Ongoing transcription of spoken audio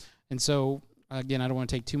And so, again, I don't want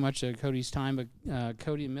to take too much of Cody's time, but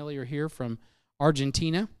Cody and Millie are here from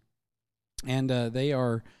Argentina, and they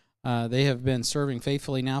have been serving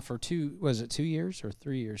faithfully now for 2 years or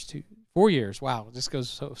 3 years? 4 years. Wow, this goes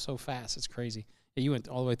so fast. It's crazy. Yeah, you went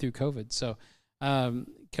all the way through COVID. So,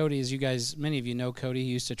 Cody, as you guys, many of you know Cody, he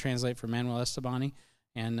used to translate for Manuel Estebani,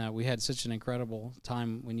 and we had such an incredible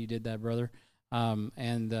time when you did that, brother.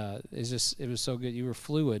 It was so good. You were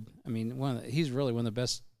fluid. I mean, he's really one of the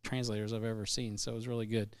best translators I've ever seen. So it was really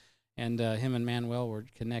good, and him and Manuel were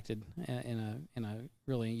connected in a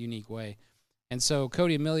really unique way. And so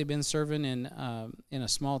Cody and Millie have been serving in a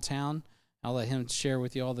small town. I'll let him share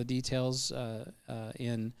with you all the details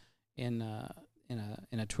in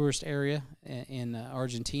a tourist area in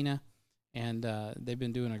Argentina, and they've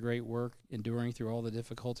been doing a great work, enduring through all the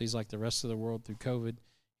difficulties like the rest of the world through COVID,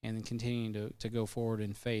 and then continuing to go forward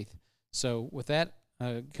in faith. So with that,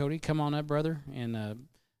 Cody, come on up, brother, and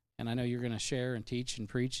I know you're going to share and teach and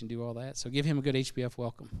preach and do all that. So give him a good HBF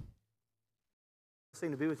welcome.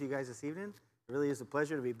 Blessing to be with you guys this evening. It really is a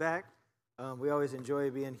pleasure to be back. We always enjoy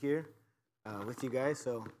being here with you guys,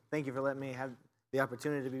 so thank you for letting me have the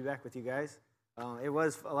opportunity to be back with you guys. It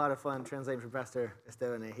was a lot of fun translating for Pastor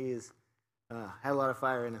Esteban. He's had a lot of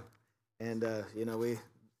fire in him, and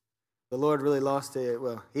the Lord really lost it.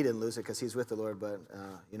 Well, he didn't lose it because he's with the Lord, but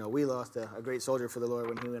we lost a great soldier for the Lord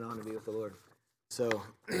when he went on to be with the Lord. So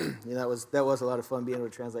that was a lot of fun being able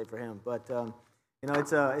to translate for him. But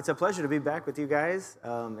it's a pleasure to be back with you guys.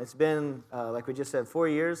 It's been like we just said, 4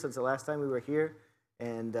 years since the last time we were here,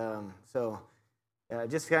 and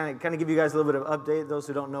just kind of give you guys a little bit of update. Those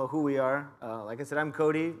who don't know who we are, like I said, I'm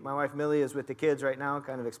Cody. My wife Millie is with the kids right now,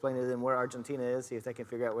 kind of explaining to them where Argentina is, see if they can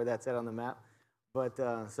figure out where that's at on the map. But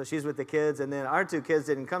so she's with the kids, and then our 2 kids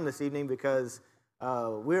didn't come this evening because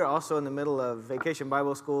we're also in the middle of Vacation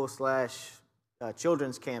Bible School /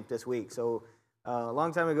 children's camp this week. So a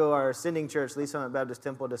long time ago, our sending church, Lee Summit Baptist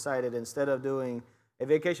Temple, decided instead of doing a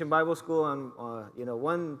Vacation Bible School on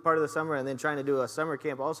one part of the summer and then trying to do a summer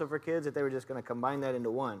camp also for kids, that they were just going to combine that into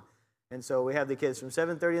one. And so we have the kids from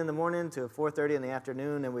 7:30 in the morning to 4:30 in the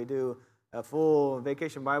afternoon, and we do a full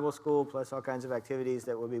Vacation Bible School plus all kinds of activities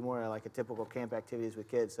that would be more like a typical camp activities with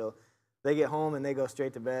kids. So they get home and they go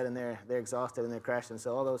straight to bed, and they're exhausted and they're crashing.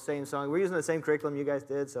 So all those same songs, we're using the same curriculum you guys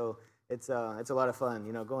did, so it's a lot of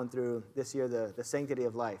fun, going through this year the sanctity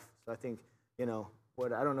of life. So I think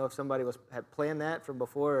I don't know if somebody had planned that from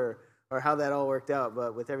before or how that all worked out,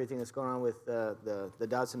 but with everything that's going on with the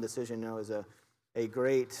Dodson decision, is a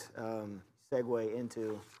great segue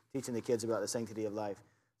into teaching the kids about the sanctity of life.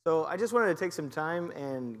 So I just wanted to take some time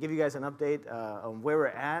and give you guys an update on where we're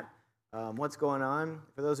at, what's going on.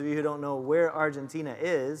 For those of you who don't know where Argentina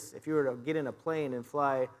is, if you were to get in a plane and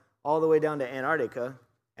fly all the way down to Antarctica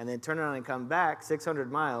and then turn around and come back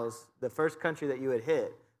 600 miles, the first country that you would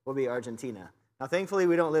hit will be Argentina. Now, thankfully,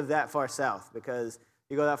 we don't live that far south, because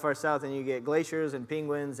you go that far south and you get glaciers and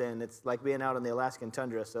penguins, and it's like being out on the Alaskan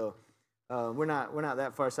tundra. So we're not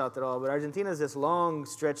that far south at all. But Argentina is this long,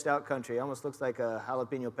 stretched out country. It almost looks like a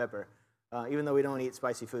jalapeno pepper, even though we don't eat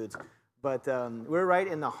spicy foods. But we're right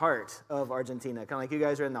in the heart of Argentina. Kind of like you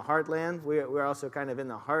guys are in the heartland. We're also kind of in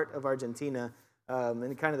the heart of Argentina,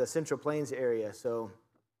 in kind of the Central Plains area. So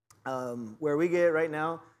where we get right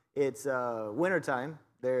now, it's wintertime.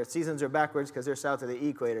 Their seasons are backwards because they're south of the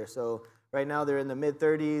equator. So right now they're in the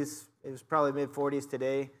mid-30s. It was probably mid-40s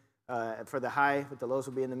today for the high, but the lows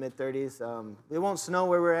will be in the mid-30s. It won't snow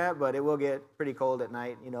where we're at, but it will get pretty cold at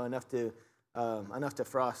night, enough to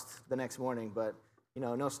frost the next morning, but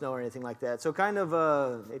no snow or anything like that. So kind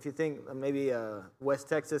of, if you think maybe West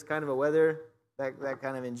Texas kind of a weather, that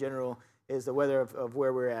kind of in general is the weather of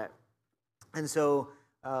where we're at. And so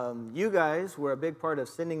you guys were a big part of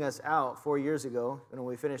sending us out 4 years ago when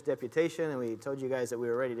we finished deputation, and we told you guys that we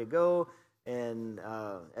were ready to go. And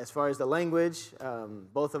as far as the language,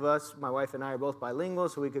 both of us, my wife and I, are both bilingual,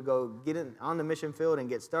 so we could go get in on the mission field and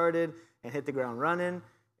get started and hit the ground running.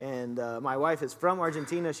 And my wife is from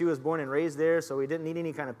Argentina. She was born and raised there, so we didn't need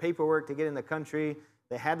any kind of paperwork to get in the country.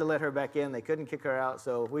 They had to let her back in. They couldn't kick her out,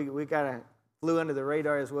 so we kind of flew under the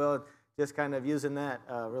radar as well, just kind of using that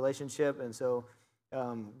relationship. And so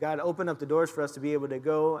God opened up the doors for us to be able to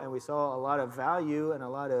go, and we saw a lot of value and a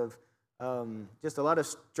lot of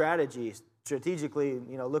strategically,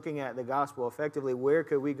 looking at the gospel effectively. Where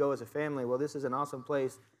could we go as a family? Well, this is an awesome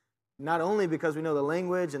place, not only because we know the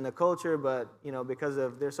language and the culture, but because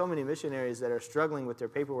there's so many missionaries that are struggling with their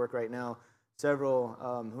paperwork right now. Several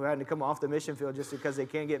who had to come off the mission field just because they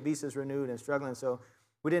can't get visas renewed and struggling. So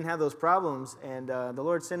we didn't have those problems, and the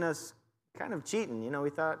Lord sent us kind of cheating. We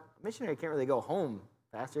thought, missionary can't really go home,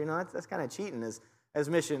 Pastor. That's kind of cheating. as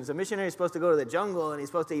missions. A missionary is supposed to go to the jungle, and he's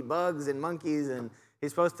supposed to eat bugs and monkeys, and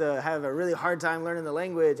he's supposed to have a really hard time learning the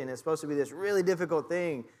language, and it's supposed to be this really difficult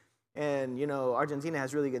thing. And, Argentina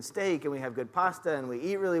has really good steak, and we have good pasta, and we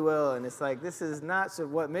eat really well, and it's like, this is not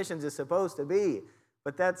what missions is supposed to be.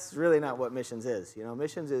 But that's really not what missions is.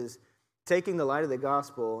 Missions is taking the light of the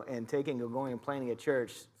gospel and going and planting a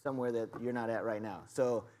church somewhere that you're not at right now.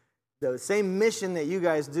 So the same mission that you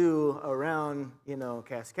guys do around,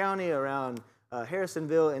 Cass County, around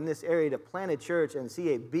Harrisonville, in this area, to plant a church and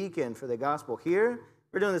see a beacon for the gospel here,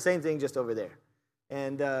 we're doing the same thing just over there.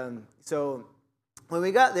 And so when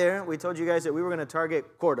we got there, we told you guys that we were going to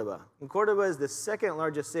target Cordoba. And Cordoba is the second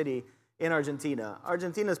largest city in Argentina.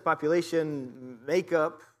 Argentina's population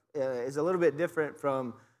makeup is a little bit different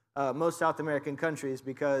from most South American countries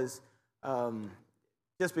because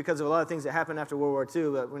just because of a lot of things that happened after World War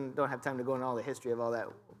II, but we don't have time to go into all the history of all that,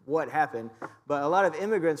 what happened. But a lot of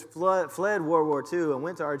immigrants fled World War II and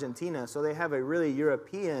went to Argentina, so they have a really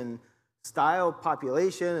European-style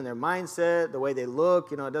population and their mindset, the way they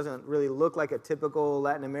look. It doesn't really look like a typical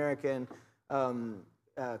Latin American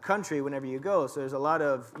country whenever you go, so there's a lot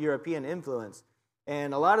of European influence.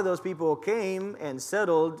 And a lot of those people came and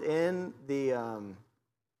settled in the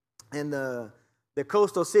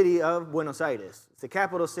coastal city of Buenos Aires. It's the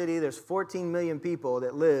capital city. There's 14 million people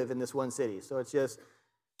that live in this one city. So it's just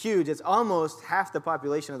huge. It's almost half the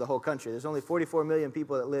population of the whole country. There's only 44 million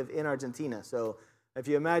people that live in Argentina. So if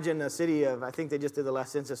you imagine a city of, I think they just did the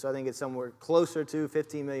last census, so I think it's somewhere closer to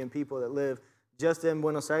 15 million people that live just in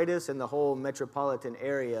Buenos Aires and the whole metropolitan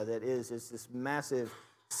area that is this massive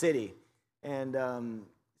city. And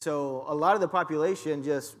so a lot of the population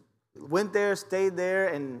just went there, stayed there,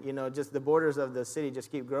 and just the borders of the city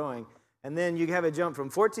just keep growing. And then you have a jump from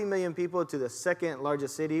 14 million people to the second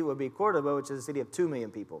largest city would be Cordoba, which is a city of 2 million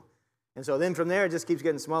people. And so then from there, it just keeps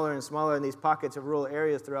getting smaller and smaller in these pockets of rural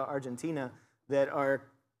areas throughout Argentina that are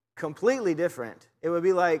completely different. It would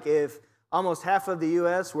be like if almost half of the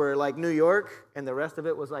U.S. were like New York and the rest of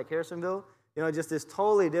it was like Harrisonville. Just this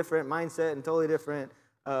totally different mindset and totally different,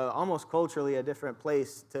 almost culturally a different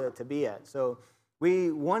place to be at. So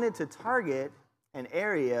we wanted to target an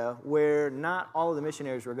area where not all of the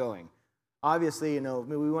missionaries were going. Obviously,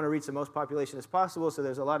 we want to reach the most population as possible, so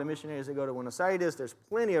there's a lot of missionaries that go to Buenos Aires. There's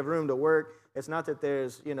plenty of room to work. It's not that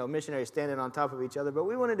there's, missionaries standing on top of each other, but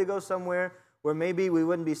we wanted to go somewhere where maybe we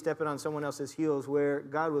wouldn't be stepping on someone else's heels, where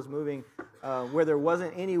God was moving, where there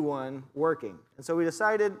wasn't anyone working. And so we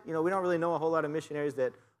decided, we don't really know a whole lot of missionaries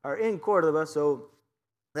that are in Cordoba, so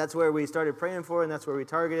that's where we started praying for, and that's where we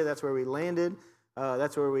targeted, that's where we landed.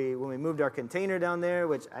 That's where when we moved our container down there,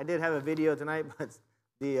 which I did have a video tonight, but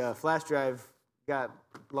the flash drive got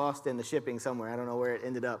lost in the shipping somewhere. I don't know where it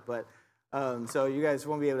ended up, but so you guys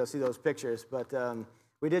won't be able to see those pictures. But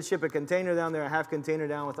we did ship a container down there, a half container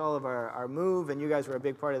down with all of our move, and you guys were a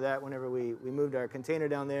big part of that whenever we moved our container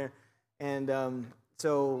down there. And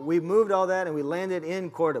so we moved all that, and we landed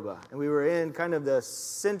in Cordoba. And we were in kind of the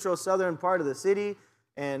central southern part of the city,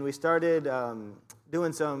 and we started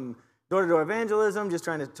doing some door-to-door evangelism, just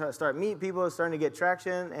trying to start meet people, starting to get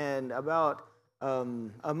traction. And about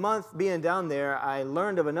a month being down there, I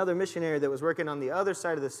learned of another missionary that was working on the other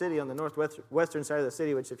side of the city, on the northwestern side of the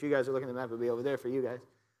city, which if you guys are looking at the map, would be over there for you guys.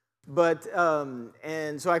 But,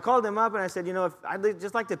 and so I called him up and I said, if I'd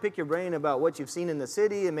just like to pick your brain about what you've seen in the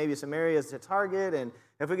city and maybe some areas to target, and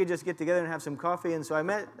if we could just get together and have some coffee. And so I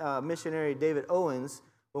met missionary David Owens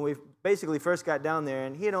when we basically first got down there,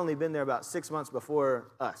 and he had only been there about 6 months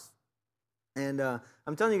before us. And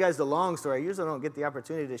I'm telling you guys the long story. I usually don't get the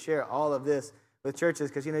opportunity to share all of this with churches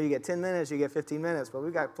because, you get 10 minutes, you get 15 minutes, but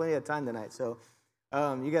we've got plenty of time tonight. So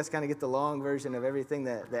you guys kind of get the long version of everything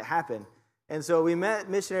that happened. And so we met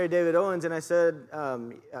missionary David Owens, and I said,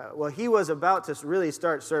 he was about to really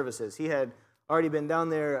start services. He had already been down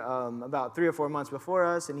there about 3 or 4 months before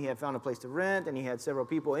us, and he had found a place to rent, and he had several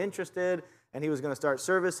people interested, and he was going to start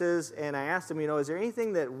services. And I asked him, is there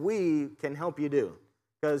anything that we can help you do?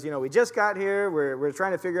 Because, we just got here. We're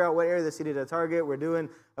trying to figure out what area of the city to target. We're doing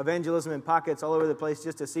evangelism in pockets all over the place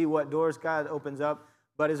just to see what doors God opens up.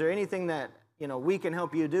 But is there anything that, we can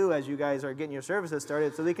help you do as you guys are getting your services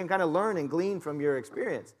started so we can kind of learn and glean from your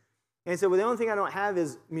experience? And he said, the only thing I don't have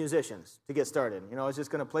is musicians to get started. I was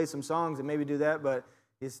just going to play some songs and maybe do that, but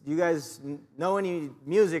do you guys know any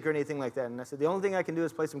music or anything like that? And I said, the only thing I can do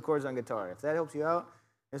is play some chords on guitar. If that helps you out.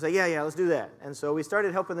 And he's like, yeah, let's do that. And so we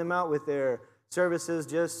started helping them out with their services,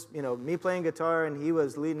 just, me playing guitar, and he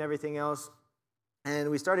was leading everything else. And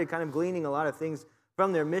we started kind of gleaning a lot of things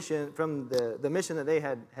from their mission, from the mission that they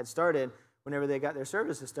had started whenever they got their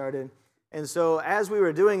services started. And so as we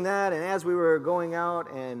were doing that, and as we were going out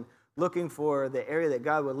and looking for the area that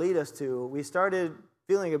God would lead us to, we started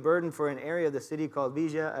feeling a burden for an area of the city called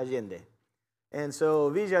Villa Allende. And so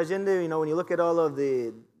Villa Allende, when you look at all of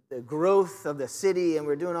the growth of the city, and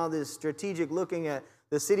we're doing all this strategic looking at,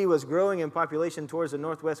 the city was growing in population towards the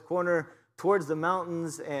northwest corner, towards the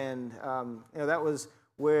mountains, and that was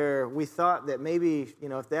where we thought that maybe,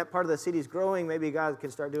 if that part of the city is growing, maybe God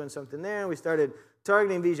can start doing something there. And we started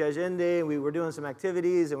targeting Villa Allende, and we were doing some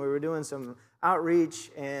activities, and we were doing some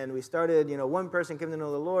outreach, and we started, one person came to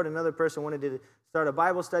know the Lord, another person wanted to start a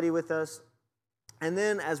Bible study with us. And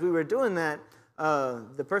then as we were doing that,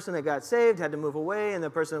 the person that got saved had to move away, and the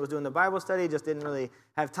person that was doing the Bible study just didn't really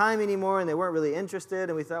have time anymore, and they weren't really interested.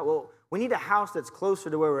 And we thought, well, we need a house that's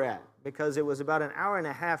closer to where we're at, because it was about an hour and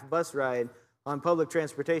a half bus ride on public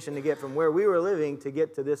transportation to get from where we were living to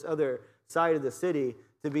get to this other side of the city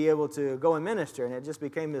to be able to go and minister. And it just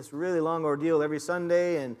became this really long ordeal every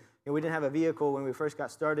Sunday, and we didn't have a vehicle when we first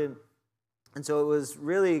got started. And so it was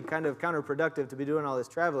really kind of counterproductive to be doing all this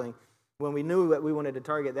traveling when we knew that we wanted to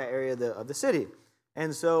target that area of the city.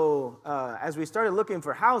 And so as we started looking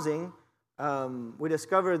for housing, we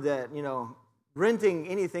discovered that, renting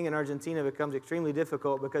anything in Argentina becomes extremely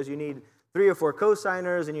difficult because you need 3 or 4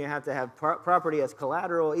 co-signers, and you have to have property as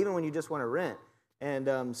collateral, even when you just want to rent.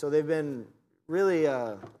 And so they've been really,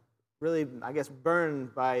 I guess,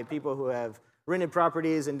 burned by people who have rented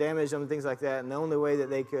properties and damaged them and things like that. And the only way that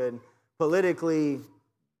they could politically,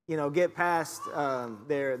 get past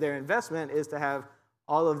their investment is to have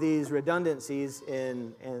all of these redundancies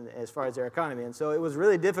in as far as their economy. And so it was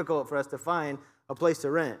really difficult for us to find a place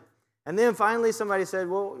to rent. And then finally somebody said,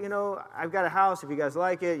 well, I've got a house. If you guys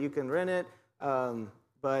like it, you can rent it.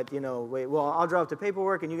 But, I'll draw up the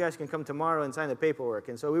paperwork, and you guys can come tomorrow and sign the paperwork.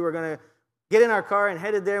 And so we were going to get in our car and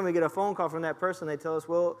headed there, and we get a phone call from that person. They tell us,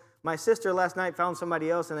 well, my sister last night found somebody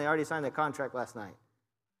else, and they already signed the contract last night.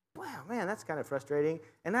 Wow, man, that's kind of frustrating.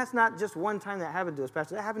 And that's not just one time that happened to us,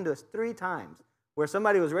 Pastor. That happened to us 3 times, where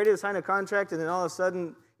somebody was ready to sign a contract, and then all of a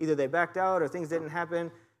sudden, either they backed out or things didn't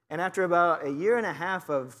happen. And after about a year and a half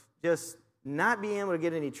of just not being able to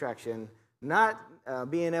get any traction, not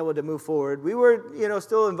being able to move forward, we were,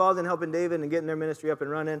 still involved in helping David and getting their ministry up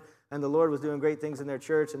and running, and the Lord was doing great things in their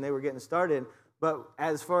church, and they were getting started. But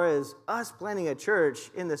as far as us planning a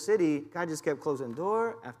church in the city, God just kept closing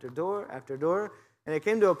door after door after door. And it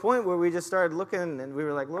came to a point where we just started looking, and we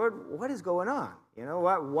were like, Lord, what is going on?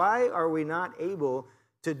 Why are we not able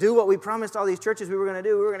to do what we promised all these churches we were going to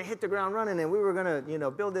do? We were going to hit the ground running, and we were going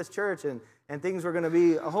to, build this church, and things were going to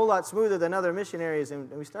be a whole lot smoother than other missionaries. And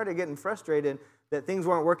we started getting frustrated that things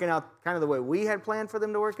weren't working out kind of the way we had planned for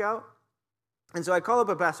them to work out. And so I called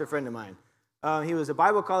up a pastor friend of mine. He was a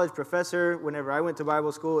Bible college professor whenever I went to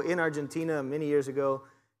Bible school in Argentina many years ago.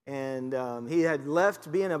 And he had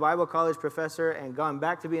left being a Bible college professor and gone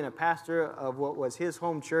back to being a pastor of what was his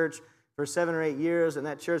home church for 7 or 8 years. And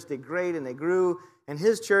that church did great, and they grew. And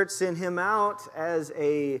his church sent him out as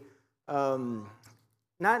a,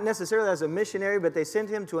 not necessarily as a missionary, but they sent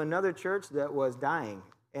him to another church that was dying.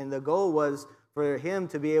 And the goal was for him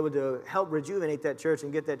to be able to help rejuvenate that church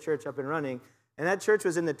and get that church up and running. And that church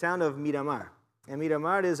was in the town of Miramar. And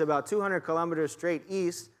Miramar is about 200 kilometers straight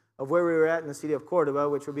east of where we were at in the city of Cordoba,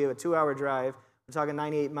 which would be a 2-hour drive. We're talking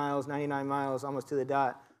 98 miles, 99 miles, almost to the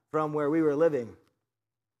dot from where we were living.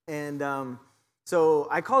 And so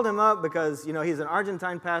I called him up because, he's an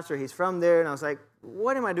Argentine pastor. He's from there. And I was like,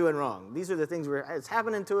 what am I doing wrong? These are the things it's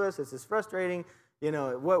happening to us. This is frustrating.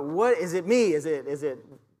 What is it me? Is it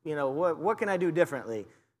what can I do differently?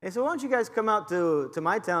 And so why don't you guys come out to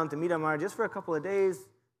my town, to Miramar, just for a couple of days,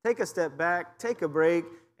 take a step back, take a break,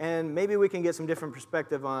 and maybe we can get some different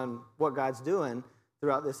perspective on what God's doing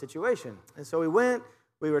throughout this situation. And so we went,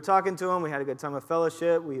 we were talking to him, we had a good time of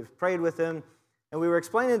fellowship, we prayed with him, and we were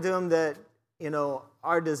explaining to him that,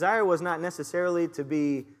 our desire was not necessarily to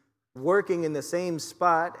be working in the same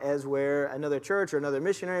spot as where another church or another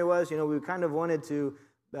missionary was. We kind of wanted to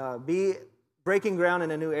be breaking ground in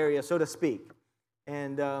a new area, so to speak.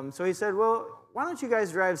 And so he said, well, why don't you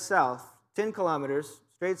guys drive south, 10 kilometers,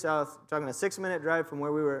 straight south, talking a 6-minute drive from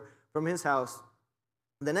where we were, from his house.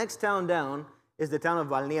 The next town down is the town of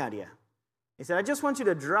Balnearia. He said, I just want you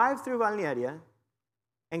to drive through Balnearia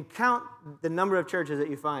and count the number of churches that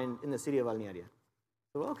you find in the city of Balnearia.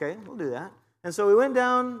 So, okay, we'll do that. And so we went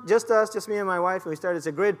down, just me and my wife, and we started. It's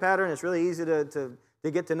a grid pattern. It's really easy to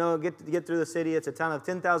get to know, get through the city. It's a town of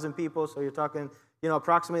 10,000 people, so you're talking,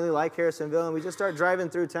 approximately like Harrisonville. And we just started driving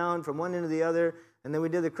through town from one end to the other, and then we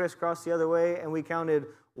did the crisscross the other way, and we counted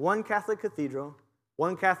 1 Catholic cathedral,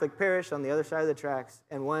 1 Catholic parish on the other side of the tracks,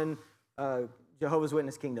 and 1 Jehovah's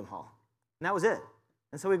Witness Kingdom Hall. And that was it.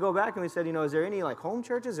 And so we go back and we said, is there any like home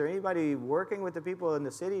churches or anybody working with the people in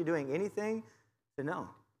the city doing anything? I said, no.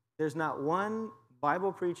 There's not one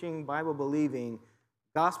Bible preaching, Bible believing,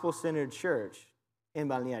 gospel centered church in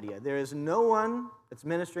Balnearia. There is no one that's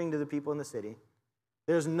ministering to the people in the city.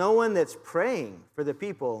 There's no one that's praying for the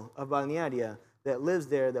people of Balnearia that lives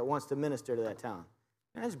there that wants to minister to that town.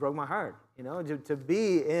 And that just broke my heart, to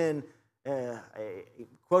be in a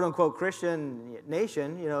quote-unquote Christian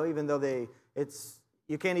nation, even though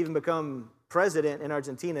you can't even become president in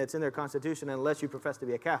Argentina. It's in their constitution unless you profess to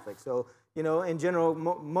be a Catholic. So, in general,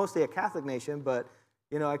 mostly a Catholic nation, but,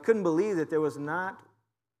 I couldn't believe that there was not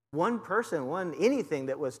one person, anything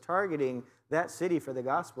that was targeting that city for the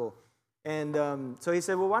gospel. And so he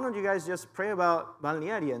said, well, why don't you guys just pray about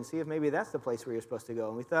Balnearia and see if maybe that's the place where you're supposed to go?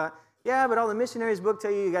 And we thought, yeah, but all the missionaries book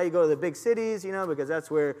tell you got to go to the big cities, because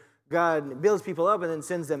that's where God builds people up and then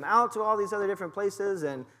sends them out to all these other different places.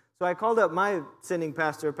 And so I called up my sending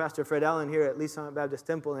pastor, Pastor Fred Allen here at Lee's Summit Baptist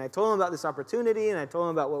Temple, and I told him about this opportunity, and I told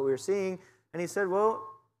him about what we were seeing. And he said, well,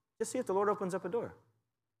 just see if the Lord opens up a door.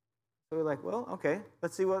 So we're like, well, okay,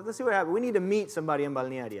 let's see what happens. We need to meet somebody in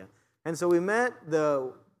Balnearia. And so we met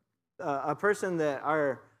a person that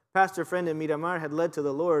our pastor friend in Miramar had led to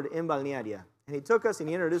the Lord in Balnearia. And he took us and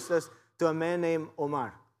he introduced us to a man named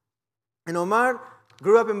Omar. And Omar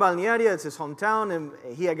grew up in Balnearia. It's his hometown, and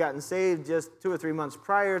he had gotten saved just 2 or 3 months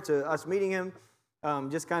prior to us meeting him,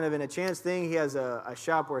 just kind of in a chance thing. He has a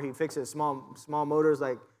shop where he fixes small motors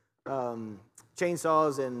like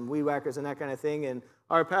chainsaws and weed whackers and that kind of thing. And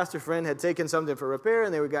our pastor friend had taken something for repair,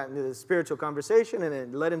 and they got into this spiritual conversation, and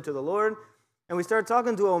it led him to the Lord. And we started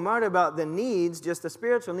talking to Omar about the needs, just the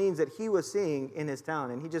spiritual needs that he was seeing in his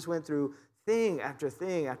town. And he just went through thing after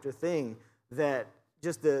thing after thing, that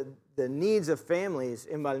just the needs of families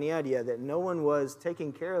in Balnearia, that no one was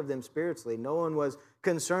taking care of them spiritually. No one was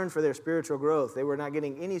concerned for their spiritual growth. They were not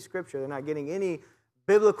getting any scripture. They're not getting any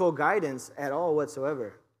biblical guidance at all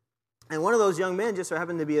whatsoever. And one of those young men just so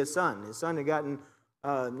happened to be his son. His son had gotten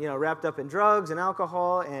wrapped up in drugs and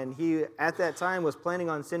alcohol, and he, at that time, was planning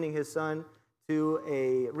on sending his son to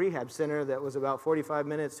a rehab center that was about 45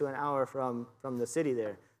 minutes to an hour from the city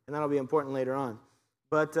there. And that'll be important later on.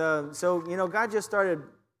 But so God just started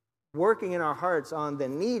working in our hearts on the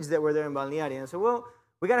needs that were there in Balnearia. And so, well,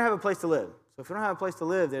 we got to have a place to live. So if we don't have a place to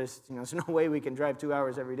live, there's no way we can drive 2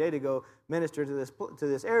 hours every day to go minister to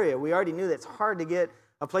this area. We already knew that it's hard to get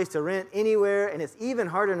a place to rent anywhere, and it's even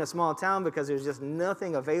harder in a small town because there's just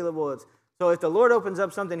nothing available. So if the Lord opens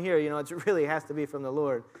up something here, it really has to be from the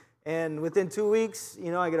Lord. And within 2 weeks,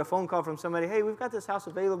 I get a phone call from somebody, hey, we've got this house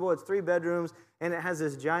available. It's 3 bedrooms, and it has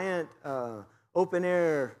this giant open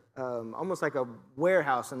air, almost like a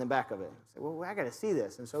warehouse in the back of it. I said, well, I got to see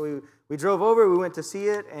this. And so we drove over, we went to see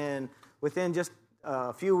it, and within just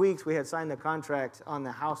a few weeks, we had signed a contract on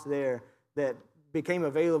the house there that became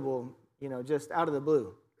available, just out of the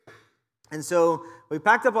blue. And so we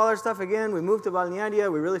packed up all our stuff again. We moved to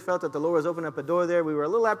Balnearia. We really felt that the Lord was opening up a door there. We were a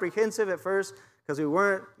little apprehensive at first because we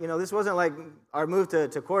weren't, this wasn't like our move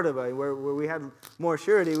to Cordoba where we had more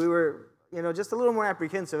surety. We were, just a little more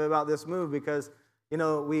apprehensive about this move because,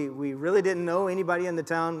 we really didn't know anybody in the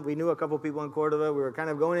town. We knew a couple people in Cordoba. We were kind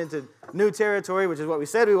of going into new territory, which is what we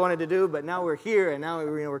said we wanted to do, but now we're here, and now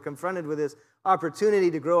we're confronted with this opportunity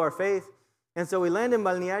to grow our faith. And so we landed in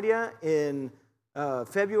Balnearia in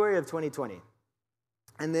February of 2020.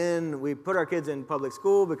 And then we put our kids in public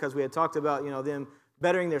school because we had talked about, them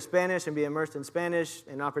bettering their Spanish and being immersed in Spanish,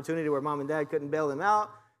 an opportunity where mom and dad couldn't bail them out,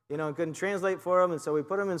 couldn't translate for them. And so we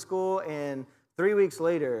put them in school, and 3 weeks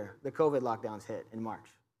later, the COVID lockdowns hit in March.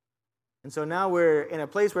 And so now we're in a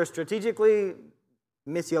place where strategically,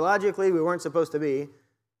 missiologically, we weren't supposed to be.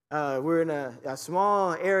 We're in a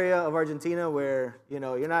small area of Argentina where, you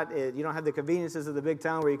don't have the conveniences of the big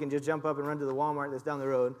town where you can just jump up and run to the Walmart that's down the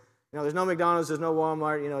road. There's no McDonald's, there's no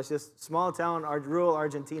Walmart, it's just small town, rural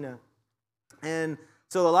Argentina. And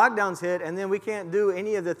so the lockdowns hit, and then we can't do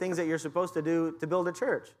any of the things that you're supposed to do to build a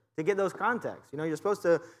church, to get those contacts. You're supposed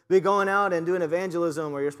to be going out and doing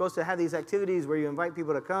evangelism, or you're supposed to have these activities where you invite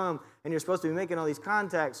people to come, and you're supposed to be making all these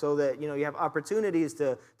contacts so that, you have opportunities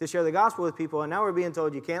to share the gospel with people. And now we're being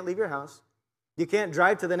told you can't leave your house. You can't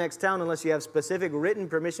drive to the next town unless you have specific written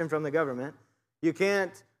permission from the government. You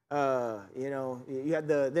can't, you had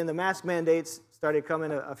then the mask mandates started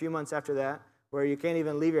coming a few months after that, where you can't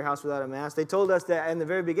even leave your house without a mask. They told us that, in the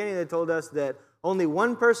very beginning, they told us that only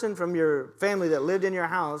one person from your family that lived in your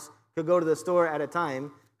house could go to the store at a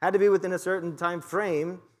time, had to be within a certain time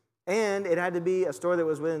frame, and it had to be a store that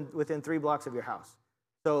was within 3 blocks of your house.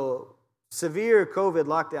 So severe COVID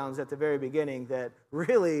lockdowns at the very beginning that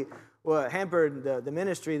really hampered the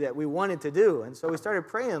ministry that we wanted to do. And so we started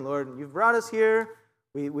praying, Lord, you've brought us here.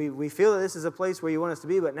 We feel that this is a place where you want us to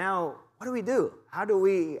be, but now what do we do? How do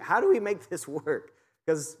we make this work?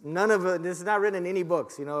 Because none of it, this is not written in any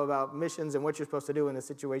books, about missions and what you're supposed to do when the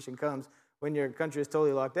situation comes when your country is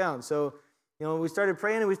totally locked down. So, we started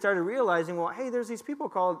praying and we started realizing, well, hey, there's these people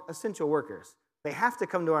called essential workers. They have to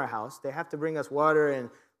come to our house. They have to bring us water, and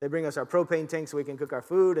they bring us our propane tank so we can cook our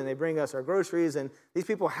food, and they bring us our groceries, and these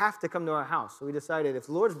people have to come to our house. So we decided if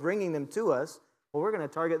the Lord's bringing them to us, well, we're going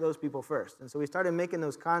to target those people first. And so we started making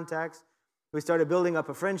those contacts. We started building up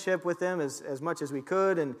a friendship with them as much as we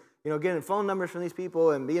could, and getting phone numbers from these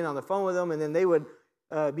people and being on the phone with them, and then they would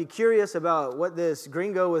be curious about what this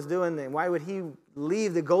gringo was doing and why would he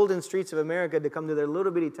leave the golden streets of America to come to their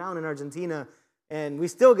little bitty town in Argentina. And we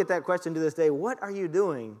still get that question to this day, what are you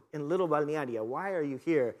doing in Little Balnearia? Why are you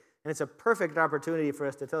here? And it's a perfect opportunity for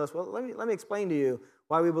us to tell us, well, let me explain to you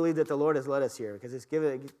why we believe that the Lord has led us here, because it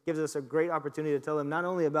gives us a great opportunity to tell him not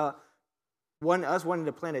only about us wanting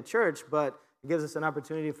to plant a church, but it gives us an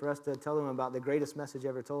opportunity for us to tell them about the greatest message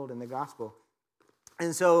ever told in the gospel.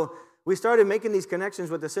 And so we started making these connections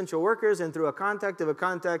with essential workers, and through a contact of a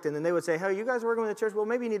contact, and then they would say, hey, you guys working with the church? Well,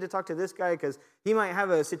 maybe you need to talk to this guy because he might have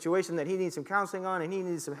a situation that he needs some counseling on, and he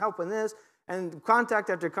needs some help in this. And contact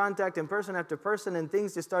after contact and person after person, and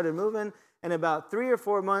things just started moving. And about 3 or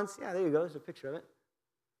 4 months, there you go, there's a picture of it.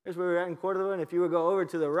 Here's where we're at in Cordova, and if you would go over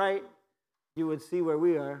to the right, you would see where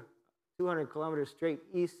we are, 200 kilometers straight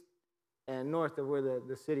east and north of where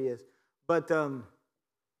the city is. But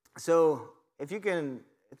so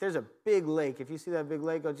if there's a big lake, if you see that big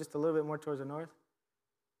lake, go just a little bit more towards the north.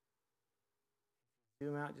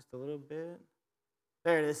 Zoom out just a little bit.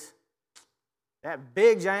 There it is. That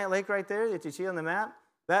big giant lake right there that you see on the map,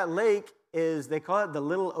 that lake they call it the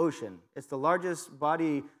Little Ocean. It's the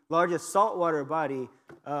largest saltwater body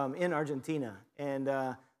in Argentina. And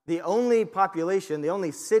the only population, the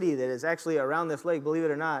only city that is actually around this lake, believe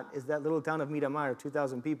it or not, is that little town of Miramar,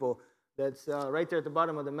 2,000 people. That's right there at the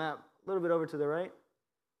bottom of the map, a little bit over to the right.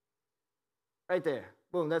 Right there.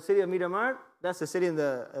 Boom, that city of Miramar, that's the city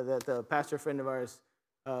that the pastor friend of ours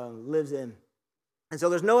lives in. And so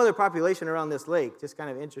there's no other population around this lake, just kind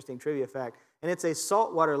of interesting trivia fact. And it's a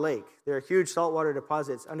saltwater lake. There are huge saltwater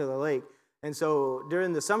deposits under the lake. And so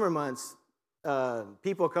during the summer months,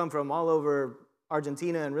 people come from all over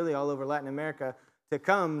Argentina and really all over Latin America to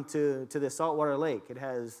come to this saltwater lake. It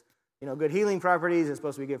has, good healing properties. It's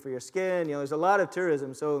supposed to be good for your skin. There's a lot of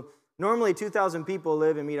tourism. So normally 2,000 people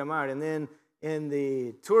live in Miramar, and then in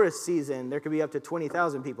the tourist season, there could be up to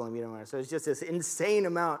 20,000 people in Miramar. So it's just this insane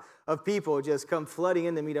amount of people just come flooding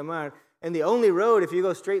into Miramar. And the only road, if you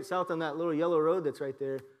go straight south on that little yellow road that's right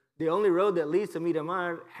there, the only road that leads to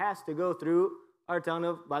Miramar has to go through our town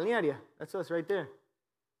of Balnearia. That's us right there.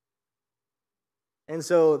 And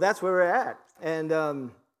so that's where we're at.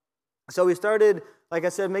 And so we started, like I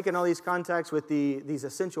said, making all these contacts with these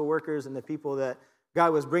essential workers and the people that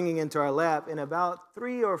God was bringing into our lap. And about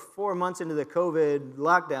 3 or 4 months into the COVID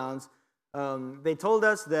lockdowns, they told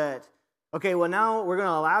us that, okay, well, now we're going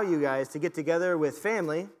to allow you guys to get together with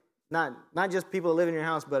family, not just people that live in your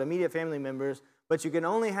house, but immediate family members, but you can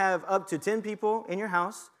only have up to 10 people in your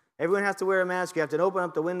house. Everyone has to wear a mask. You have to open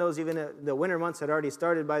up the windows. Even the winter months had already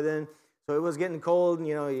started by then. So it was getting cold.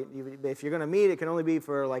 If you're going to meet, it can only be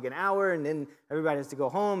for like an hour, and then everybody has to go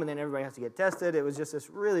home, and then everybody has to get tested. It was just this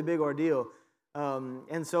really big ordeal.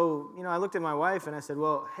 And so, I looked at my wife and I said,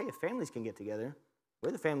 well, hey, if families can get together,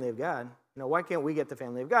 we're the family of God. Why can't we get the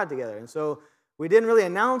family of God together? And so we didn't really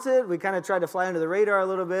announce it. We kind of tried to fly under the radar a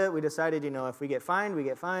little bit. We decided, if we get fined, we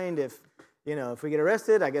get fined. If we get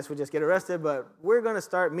arrested, I guess we just get arrested. But we're going to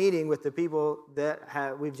start meeting with the people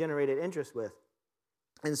that we've generated interest with.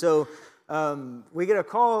 And so we get a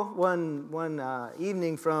call one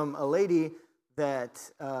evening from a lady that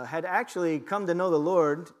had actually come to know the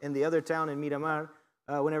Lord in the other town in Miramar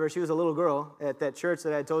whenever she was a little girl at that church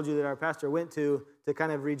that I told you that our pastor went to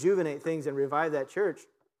kind of rejuvenate things and revive that church.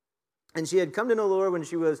 And she had come to know the Lord when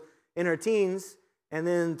she was in her teens, and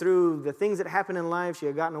then through the things that happened in life, she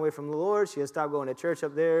had gotten away from the Lord. She had stopped going to church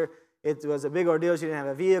up there. It was a big ordeal. She didn't have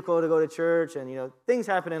a vehicle to go to church, and things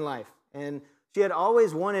happen in life. And she had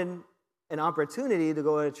always wanted an opportunity to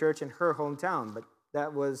go to church in her hometown, but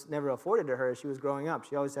that was never afforded to her as she was growing up.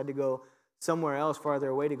 She always had to go somewhere else farther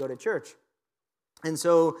away to go to church. And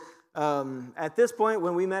so at this point,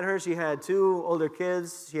 when we met her, she had 2 older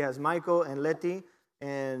kids. She has Michael and Letty,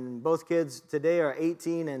 and both kids today are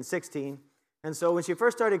 18 and 16. And so when she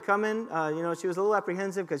first started coming, she was a little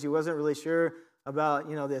apprehensive because she wasn't really sure about,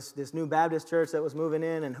 this new Baptist church that was moving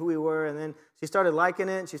in and who we were. And then she started liking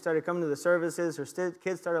it. She started coming to the services. Her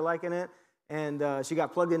kids started liking it. And she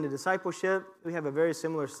got plugged into discipleship. We have a very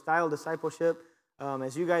similar style discipleship.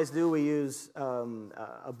 As you guys do, we use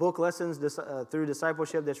a book lessons through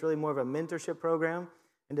discipleship that's really more of a mentorship program.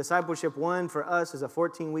 And Discipleship 1 for us is a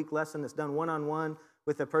 14-week lesson that's done one-on-one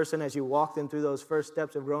with the person as you walk them through those first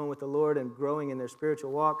steps of growing with the Lord and growing in their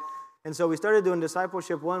spiritual walk. And so we started doing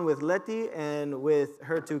Discipleship 1 with Letty and with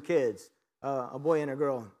her 2 kids, a boy and a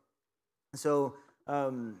girl. So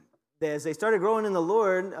as they started growing in the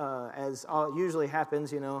Lord, as usually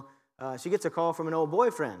happens, she gets a call from an old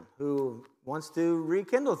boyfriend who wants to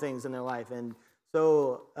rekindle things in their life. And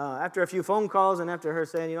so after a few phone calls and after her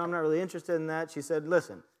saying, I'm not really interested in that, she said,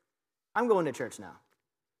 listen, I'm going to church now.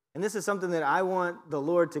 And this is something that I want the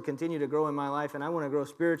Lord to continue to grow in my life, and I want to grow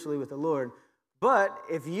spiritually with the Lord. But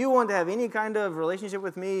if you want to have any kind of relationship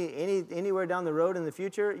with me anywhere down the road in the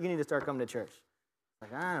future, you need to start coming to church.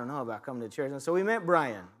 Like, I don't know about coming to church. And so we met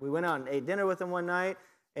Brian. We went out and ate dinner with him one night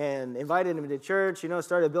and invited him to church,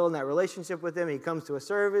 started building that relationship with him. He comes to a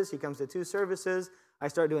service. He comes to 2 services. I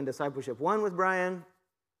started doing Discipleship 1 with Brian.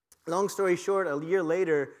 Long story short, a year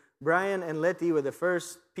later, Brian and Letty were the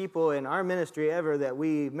first people in our ministry ever that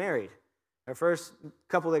we married. Our first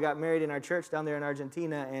couple that got married in our church down there in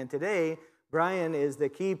Argentina. And today, Brian is the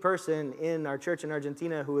key person in our church in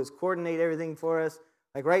Argentina who is coordinate everything for us.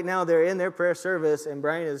 Like right now, they're in their prayer service, and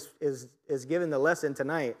Brian is giving the lesson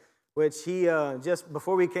tonight, which he, just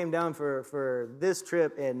before we came down for this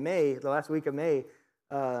trip in May, the last week of May,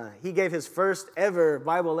 he gave his first ever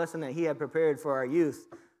Bible lesson that he had prepared for our youth.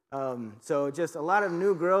 So just a lot of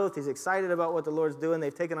new growth. He's excited about what the Lord's doing.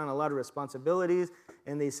 They've taken on a lot of responsibilities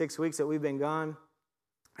in these 6 weeks that we've been gone.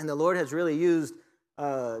 And the Lord has really used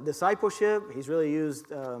discipleship. He's really used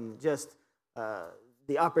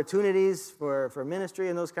the opportunities for ministry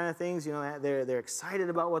and those kind of things. They're excited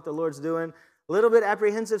about what the Lord's doing. A little bit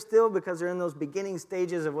apprehensive still because they're in those beginning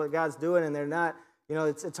stages of what God's doing, and they're not,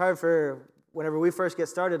 it's hard for whenever we first get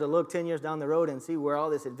started to look 10 years down the road and see where all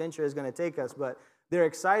this adventure is going to take us, but they're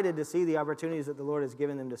excited to see the opportunities that the Lord has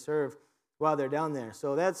given them to serve while they're down there.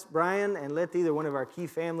 So that's Brian and Letty. They're one of our key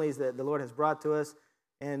families that the Lord has brought to us.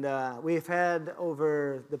 And we've had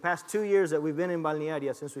over the past 2 years that we've been in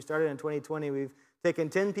Balnearia, since we started in 2020, we've taken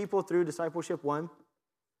 10 people through Discipleship 1.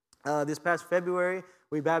 This past February,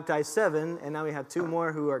 we baptized 7, and now we have 2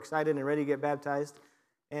 more who are excited and ready to get baptized.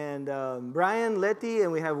 And Brian, Letty,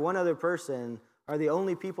 and we have one other person are the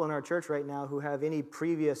only people in our church right now who have any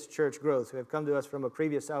previous church growth, who have come to us from a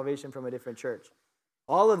previous salvation from a different church.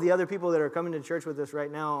 All of the other people that are coming to church with us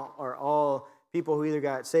right now are all people who either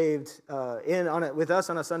got saved with us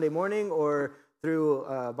on a Sunday morning or through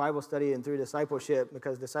Bible study and through discipleship,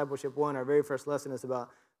 because Discipleship 1, our very first lesson, is about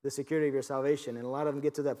the security of your salvation. And a lot of them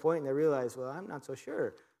get to that point and they realize, well, I'm not so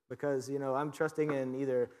sure, because, I'm trusting in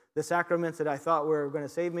either the sacraments that I thought were going to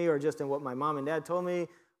save me, or just in what my mom and dad told me,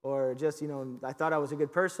 or just, I thought I was a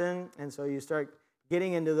good person. And so you start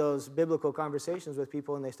getting into those biblical conversations with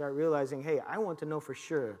people, and they start realizing, hey, I want to know for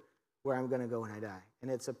sure where I'm going to go when I die. And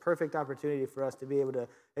it's a perfect opportunity for us to be able to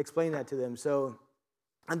explain that to them. So,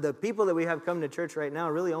 and the people that we have come to church right now,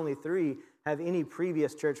 really only 3 have any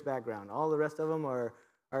previous church background. All the rest of them are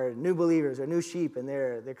new believers, or new sheep, and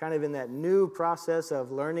they're kind of in that new process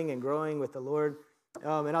of learning and growing with the Lord.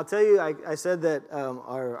 And I'll tell you, I said that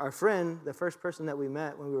our friend, the first person that we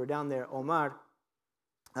met when we were down there, Omar,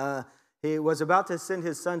 he was about to send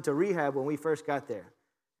his son to rehab when we first got there.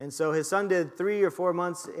 And so his son did 3 or 4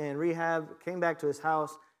 months in rehab, came back to his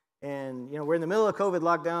house, and, we're in the middle of COVID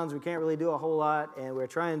lockdowns. We can't really do a whole lot, and we're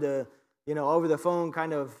trying to, over the phone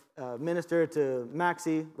kind of minister to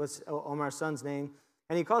Maxi, what's Omar's son's name.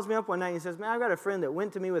 And he calls me up one night and he says, man, I've got a friend that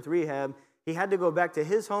went to me with rehab. He had to go back to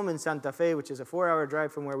his home in Santa Fe, which is a 4-hour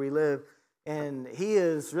drive from where we live. And he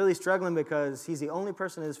is really struggling because he's the only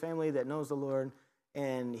person in his family that knows the Lord.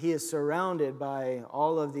 And he is surrounded by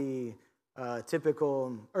all of the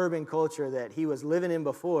typical urban culture that he was living in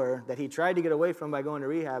before, that he tried to get away from by going to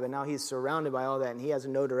rehab. And now he's surrounded by all that, and he has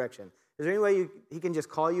no direction. Is there any way he can just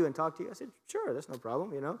call you and talk to you? I said, sure, that's no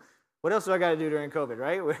problem, What else do I got to do during COVID,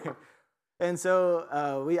 right? And so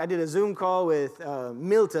I did a Zoom call with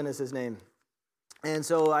Milton is his name. And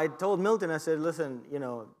so I told Milton, I said, listen,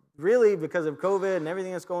 really because of COVID and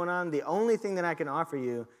everything that's going on, the only thing that I can offer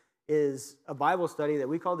you is a Bible study that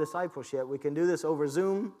we call discipleship. We can do this over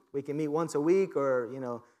Zoom. We can meet once a week, or,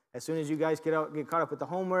 as soon as you guys get caught up with the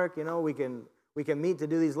homework, we can meet to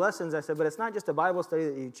do these lessons. I said, but it's not just a Bible study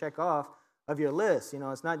that you check off of your list.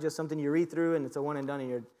 It's not just something you read through and it's a one and done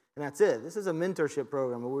and that's it. This is a mentorship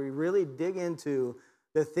program where we really dig into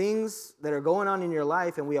the things that are going on in your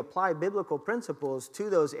life, and we apply biblical principles to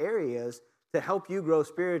those areas to help you grow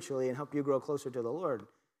spiritually and help you grow closer to the Lord.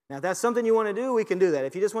 Now, if that's something you want to do, we can do that.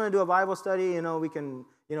 If you just want to do a Bible study, we can,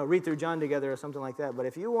 read through John together or something like that. But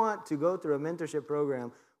if you want to go through a mentorship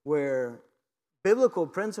program where biblical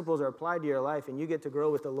principles are applied to your life and you get to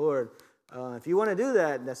grow with the Lord, if you want to do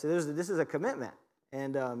that, this is a commitment.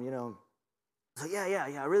 And, so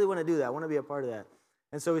I really want to do that. I want to be a part of that.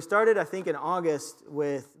 And so we started, I think, in August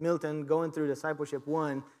with Milton going through Discipleship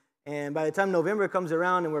 1. And by the time November comes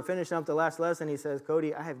around and we're finishing up the last lesson, he says,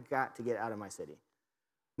 Cody, I have got to get out of my city.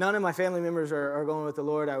 None of my family members are going with the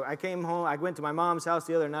Lord. I came home. I went to my mom's house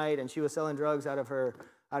the other night, and she was selling drugs out of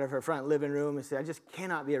her front living room. And said, I just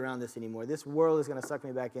cannot be around this anymore. This world is going to suck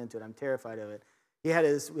me back into it. I'm terrified of it. He had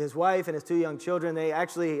his wife and his 2 young children. They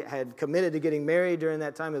actually had committed to getting married during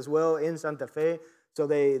that time as well in Santa Fe. So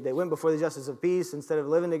they went before the justice of peace. Instead of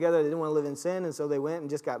living together, they didn't want to live in sin, and so they went and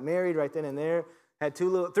just got married right then and there. Had 3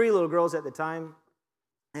 little girls at the time.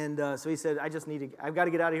 And so he said, I've got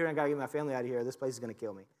to get out of here, and I've got to get my family out of here. This place is going to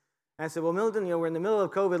kill me. And I said, well, Milton, we're in the middle of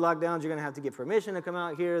COVID lockdowns. You're going to have to get permission to come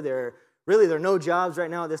out here. There are no jobs right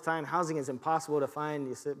now at this time. Housing is impossible to find.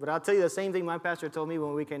 He said, but I'll tell you the same thing my pastor told me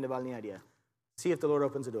when we came to Balnearia. See if the Lord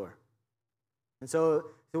opens the door. And so,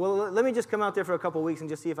 well, let me just come out there for a couple of weeks and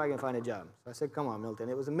just see if I can find a job. So I said, come on, Milton.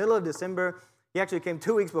 It was the middle of December. He actually came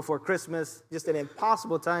 2 weeks before Christmas, just an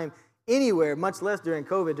impossible time anywhere, much less during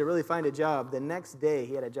COVID, to really find a job. The next day,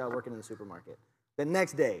 he had a job working in the supermarket. The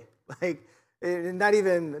next day. Not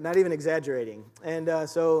even exaggerating. And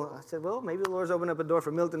so I said, well, maybe the Lord's opened up a door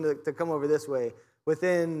for Milton to come over this way.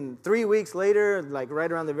 Within 3 weeks later, like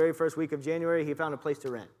right around the very first week of January, he found a place to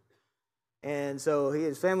rent. And so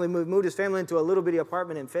his family moved his family into a little bitty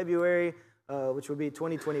apartment in February, which would be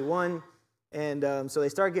 2021. And so they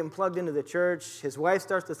start getting plugged into the church. His wife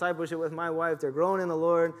starts discipleship with my wife. They're growing in the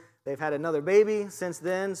Lord. They've had another baby since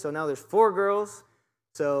then. So now there's 4 girls.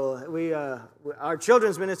 So our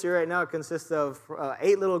children's ministry right now consists of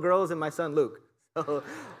 8 little girls and my son Luke. So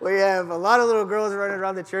we have a lot of little girls running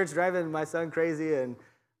around the church driving my son crazy. And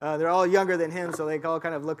they're all younger than him, so they all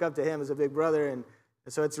kind of look up to him as a big brother. And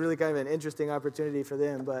so it's really kind of an interesting opportunity for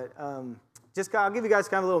them. But I'll give you guys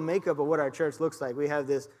kind of a little makeup of what our church looks like. We have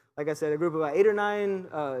this, like I said, a group of about 8 or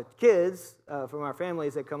 9 kids from our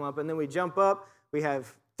families that come up. And then we jump up. We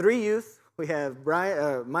have 3 youth. We have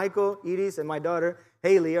Michael, Edis, and my daughter,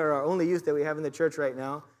 Haley, are our only youth that we have in the church right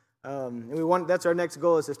now. And that's our next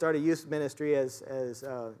goal, is to start a youth ministry as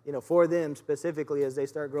for them specifically as they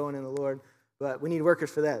start growing in the Lord. But we need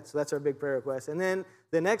workers for that, so that's our big prayer request. And then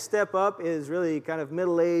the next step up is really kind of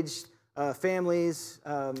middle-aged families,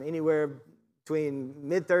 anywhere between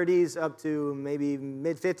mid-30s up to maybe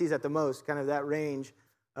mid-50s at the most, kind of that range.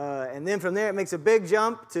 And then from there, it makes a big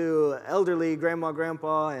jump to elderly grandma,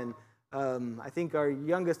 grandpa, and I think our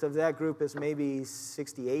youngest of that group is maybe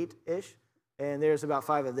 68-ish, and there's about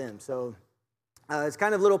 5 of them. So it's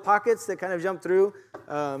kind of little pockets that kind of jump through,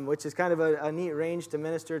 which is kind of a neat range to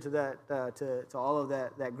minister to that to all of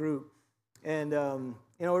that group. And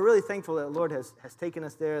we're really thankful that the Lord has taken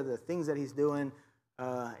us there, the things that He's doing.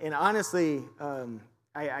 And honestly,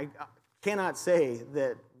 I cannot say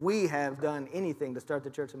that we have done anything to start the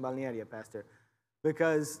church in Balnearia, Pastor.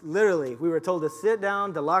 Because literally, we were told to sit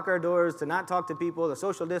down, to lock our doors, to not talk to people, the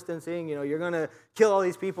social distancing. You're going to kill all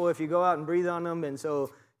these people if you go out and breathe on them. And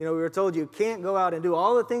so, we were told you can't go out and do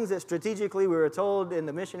all the things that strategically we were told in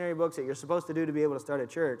the missionary books that you're supposed to do to be able to start a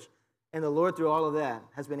church. And the Lord, through all of that,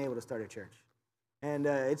 has been able to start a church. And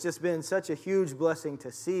it's just been such a huge blessing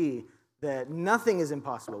to see that nothing is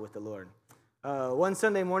impossible with the Lord. One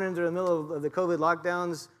Sunday morning during the middle of the COVID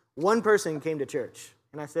lockdowns, one person came to church.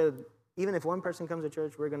 And I said, even if one person comes to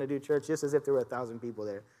church, we're going to do church just as if there were 1,000 people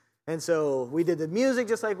there. And so we did the music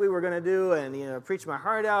just like we were going to do, and preached my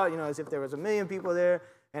heart out, as if there was 1 million people there.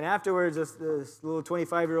 And afterwards, this little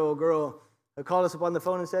 25-year-old girl called us up on the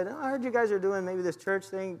phone and said, I heard you guys are doing maybe this church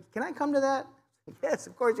thing. Can I come to that? Yes,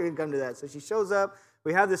 of course you can come to that. So she shows up.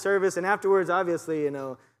 We have the service, and afterwards, obviously,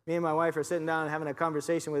 me and my wife are sitting down and having a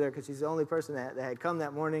conversation with her because she's the only person that had come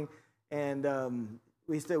that morning. And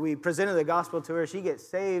we presented the gospel to her. She gets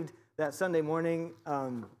saved that Sunday morning,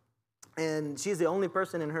 and she's the only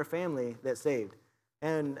person in her family that's saved.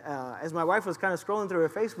 And as my wife was kind of scrolling through her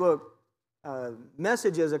Facebook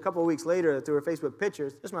messages a couple of weeks later, through her Facebook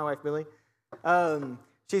pictures, this is my wife, Billy,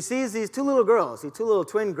 she sees these 2 little girls, these 2 little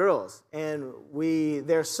twin girls, and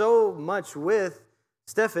they're so much with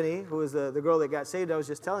Stephanie, who was the girl that got saved I was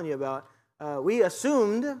just telling you about. We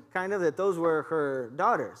assumed kind of that those were her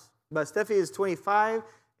daughters, but Stephanie is 25,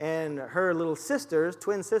 and her little sisters,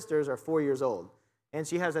 twin sisters, are 4 years old. And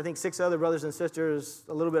she has, I think, 6 other brothers and sisters,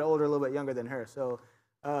 a little bit older, a little bit younger than her. So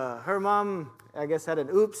her mom, I guess, had an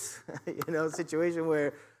oops, situation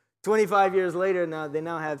where 25 years later, they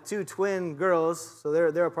now have 2 twin girls. So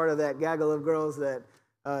they're a part of that gaggle of girls that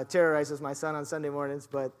terrorizes my son on Sunday mornings.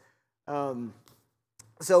 But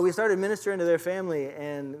so we started ministering to their family,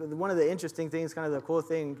 and one of the interesting things, kind of the cool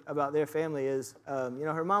thing about their family is,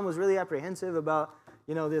 her mom was really apprehensive about,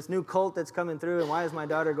 this new cult that's coming through, and why is my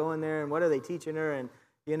daughter going there, and what are they teaching her, and,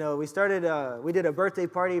 we did a birthday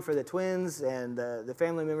party for the twins, and the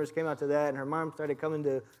family members came out to that, and her mom started coming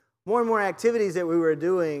to more and more activities that we were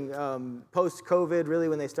doing post-COVID, really,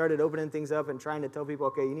 when they started opening things up and trying to tell people,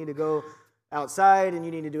 okay, you need to go outside, and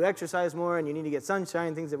you need to do exercise more, and you need to get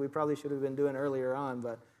sunshine, things that we probably should have been doing earlier on.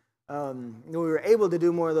 But we were able to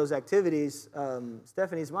do more of those activities.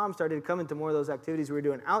 Stephanie's mom started coming to more of those activities we were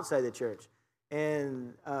doing outside the church.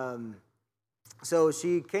 And so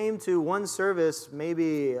she came to one service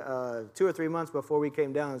maybe 2 or 3 months before we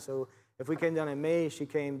came down. So if we came down in May, she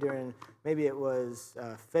came during, maybe it was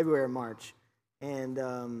February or March. And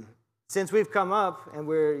since we've come up, and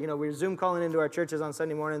we're Zoom calling into our churches on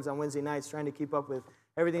Sunday mornings, on Wednesday nights, trying to keep up with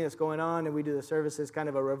everything that's going on, and we do the services kind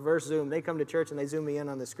of a reverse Zoom. They come to church and they Zoom me in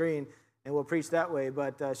on the screen, and we'll preach that way.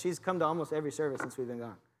 But she's come to almost every service since we've been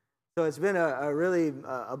gone. So it's been a really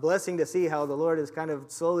a blessing to see how the Lord is kind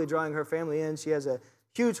of slowly drawing her family in. She has a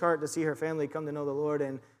huge heart to see her family come to know the Lord,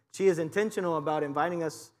 and she is intentional about inviting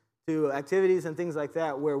us to activities and things like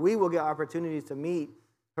that where we will get opportunities to meet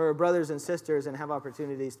her brothers and sisters and have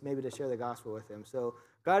opportunities maybe to share the gospel with them. So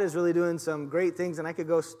God is really doing some great things, and I could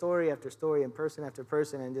go story after story and person after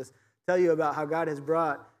person and just tell you about how God has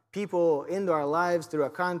brought people into our lives through a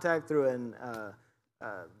contact, through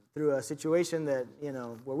a situation that,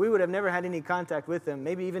 where we would have never had any contact with them.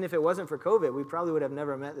 Maybe even if it wasn't for COVID, we probably would have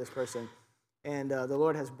never met this person. And the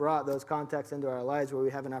Lord has brought those contacts into our lives where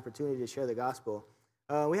we have an opportunity to share the gospel.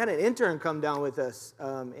 We had an intern come down with us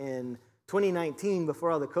in 2019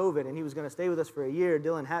 before all the COVID, and he was going to stay with us for a year.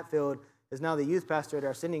 Dylan Hatfield is now the youth pastor at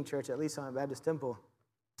our sending church at Lee's Summit Baptist Temple.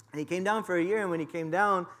 And he came down for a year, and when he came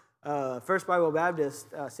down, First Bible Baptist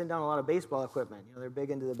sent down a lot of baseball equipment. They're big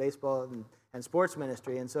into the baseball and sports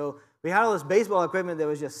ministry. And so we had all this baseball equipment that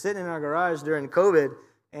was just sitting in our garage during COVID.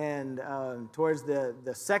 And towards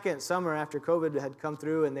the second summer after COVID had come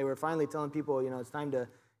through, and they were finally telling people, it's time to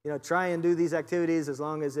try and do these activities as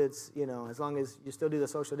long as it's, as long as you still do the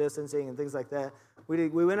social distancing and things like that. We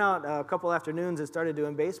went out a couple afternoons and started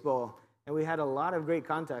doing baseball, and we had a lot of great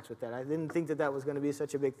contacts with that. I didn't think that was going to be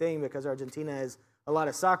such a big thing because Argentina has a lot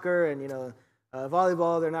of soccer and,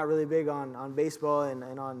 volleyball. They're not really big on baseball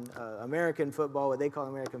and on American football, what they call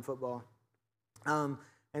American football.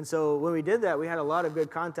 And so when we did that, we had a lot of good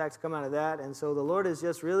contacts come out of that. And so the Lord is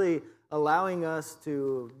just really allowing us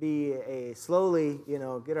to be slowly,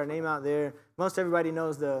 get our name out there. Most everybody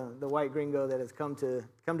knows the white gringo that has come to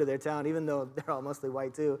their town, even though they're all mostly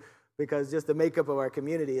white too, because just the makeup of our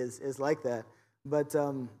community is like that. But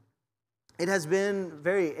it has been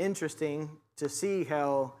very interesting to see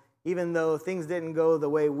how, even though things didn't go the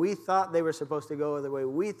way we thought they were supposed to go, or the way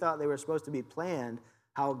we thought they were supposed to be planned,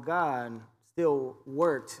 how God still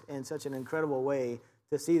worked in such an incredible way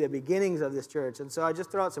to see the beginnings of this church. And so I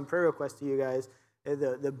just throw out some prayer requests to you guys.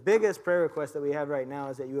 The biggest prayer request that we have right now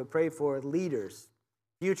is that you would pray for leaders,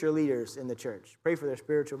 future leaders in the church. Pray for their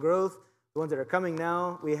spiritual growth, the ones that are coming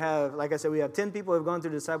now. We have, like I said, we have 10 people who have gone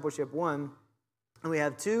through Discipleship 1, and we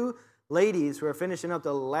have 2 ladies who are finishing up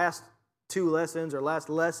the last 2 lessons or last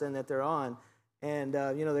lesson that they're on. And,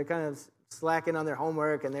 they're kind of slacking on their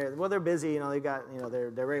homework, and they're busy, they got,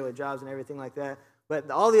 their regular jobs and everything like that. But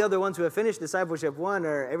all the other ones who have finished Discipleship 1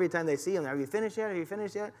 are, every time they see them, have you finished yet? Have you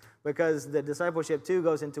finished yet? Because the Discipleship 2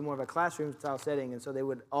 goes into more of a classroom-style setting, and so they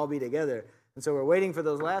would all be together. And so we're waiting for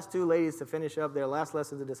those last 2 ladies to finish up their last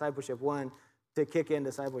lessons of Discipleship 1 to kick in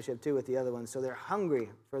Discipleship 2 with the other ones. So they're hungry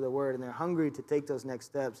for the Word, and they're hungry to take those next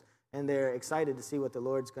steps, and they're excited to see what the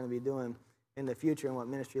Lord's going to be doing in the future and what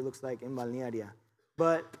ministry looks like in Balnearia.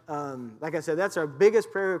 But like I said, that's our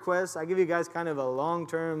biggest prayer request. I give you guys kind of a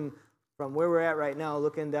long-term, from where we're at right now,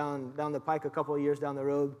 looking down the pike a couple of years down the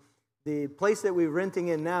road. The place that we're renting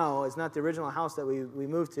in now is not the original house that we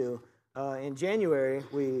moved to. In January,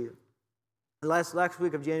 last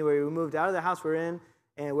week of January, we moved out of the house we're in,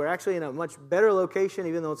 and we're actually in a much better location,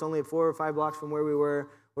 even though it's only 4 or 5 blocks from where we were.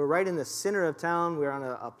 We're right in the center of town. We're on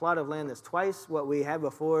a plot of land that's twice what we had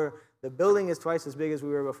before. The building is twice as big as we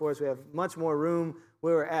were before, so we have much more room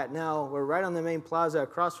where we're at now. We're right on the main plaza,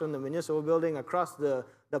 across from the municipal building, across the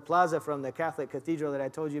plaza from the Catholic Cathedral that I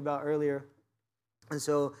told you about earlier. And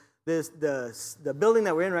so the building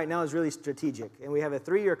that we're in right now is really strategic, and we have a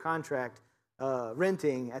 3-year contract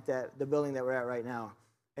renting at the building that we're at right now.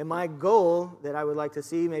 And my goal that I would like to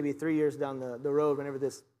see maybe 3 years down the road, whenever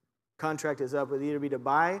this contract is up, would either be to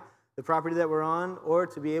buy the property that we're on or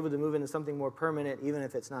to be able to move into something more permanent, even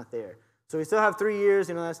if it's not there. So we still have 3 years.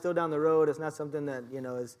 That's still down the road. It's not something that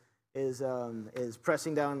is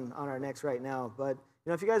pressing down on our necks right now. But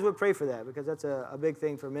if you guys would pray for that, because that's a big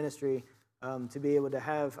thing for ministry, to be able to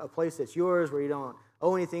have a place that's yours where you don't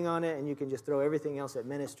owe anything on it, and you can just throw everything else at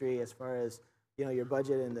ministry as far as your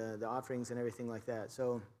budget and the offerings and everything like that.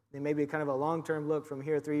 So it may be kind of a long-term look from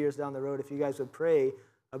here 3 years down the road. If you guys would pray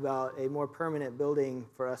about a more permanent building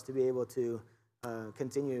for us to be able to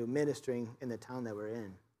continue ministering in the town that we're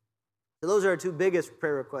in. So those are our two biggest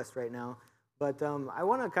prayer requests right now. But I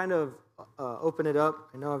want to kind of open it up.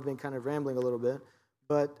 I know I've been kind of rambling a little bit,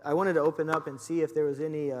 but I wanted to open up and see if there was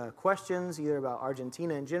any questions, either about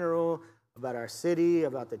Argentina in general, about our city,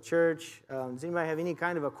 about the church. Does anybody have any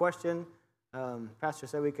kind of a question? Pastor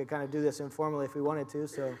said we could kind of do this informally if we wanted to.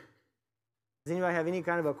 So does anybody have any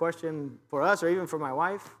kind of a question for us or even for my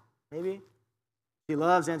wife, maybe? She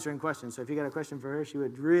loves answering questions, so if you got a question for her, she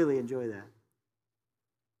would really enjoy that.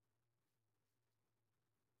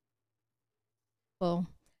 Well,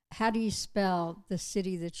 how do you spell the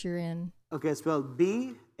city that you're in? Okay, it's spelled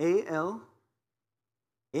Balnearia.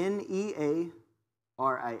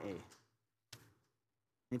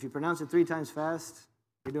 If you pronounce it 3 times fast,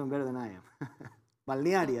 you're doing better than I am.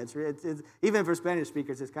 Balnearia. It's even for Spanish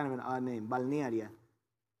speakers, it's kind of an odd name. Balnearia.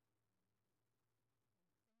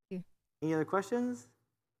 Any other questions?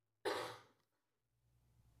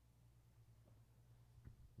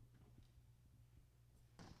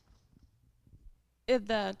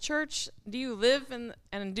 The church, do you live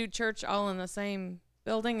and do church all in the same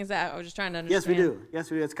building? Is that, I was just trying to understand. Yes,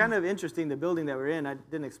 we do. It's kind of interesting, the building that we're in. I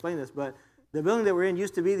didn't explain this, but the building that we're in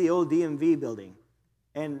used to be the old DMV building.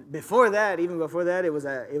 And before that, it was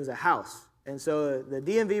a house. And so the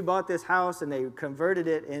DMV bought this house and they converted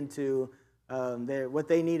it into what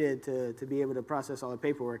they needed to be able to process all the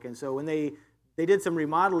paperwork. And so when they did some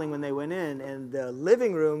remodeling when they went in, and the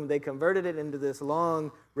living room, they converted it into this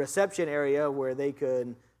long reception area where they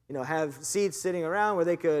could, have seats sitting around, where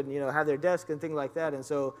they could, have their desk and things like that. And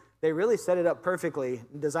so they really set it up perfectly,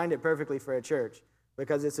 designed it perfectly for a church,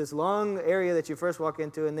 because it's this long area that you first walk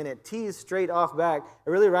into, and then it tees straight off back. It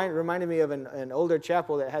really reminded me of an older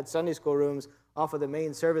chapel that had Sunday school rooms off of the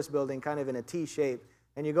main service building, kind of in a T shape.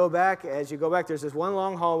 And you go back, there's this one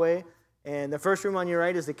long hallway, and the first room on your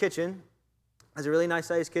right is the kitchen. It's a really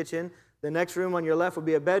nice-sized kitchen. The next room on your left will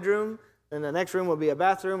be a bedroom. Then the next room will be a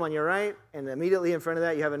bathroom on your right. And immediately in front of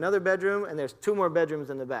that, you have another bedroom, and there's 2 more bedrooms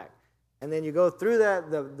in the back. And then you go through that,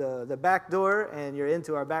 the back door, and you're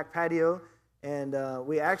into our back patio. And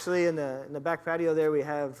we actually, in the back patio there, we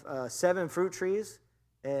have 7 fruit trees.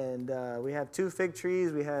 And we have 2 fig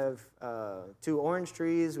trees. We have 2 orange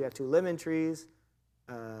trees. We have 2 lemon trees.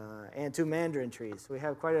 And 2 mandarin trees. So we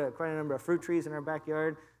have quite a number of fruit trees in our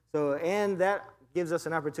backyard. So, and that gives us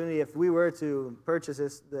an opportunity, if we were to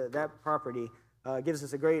purchase that property, gives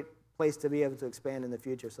us a great place to be able to expand in the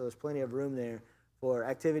future. So there's plenty of room there for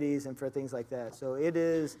activities and for things like that. So it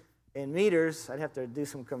is, in meters, I'd have to do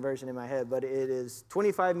some conversion in my head, but it is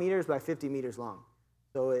 25 meters by 50 meters long.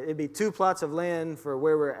 So it'd be 2 plots of land for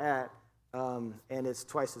where we're at, and it's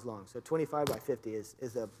twice as long. So 25 by 50 is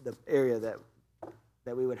the area that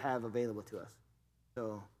we would have available to us.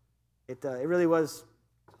 So it really was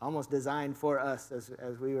almost designed for us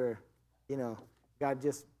as we were, God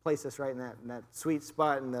just placed us right in that sweet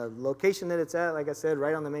spot, and the location that it's at, like I said,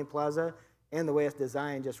 right on the main plaza, and the way it's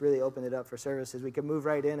designed just really opened it up for services. We could move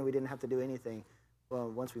right in, and we didn't have to do anything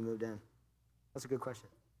once we moved in. That's a good question.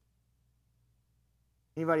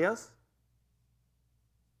 Anybody else?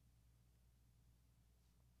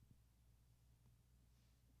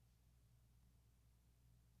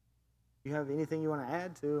 You have anything you want to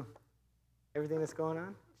add to everything that's going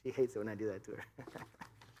on? She hates it when I do that to her.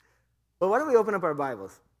 Well, why don't we open up our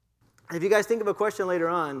Bibles? If you guys think of a question later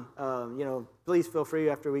on, please feel free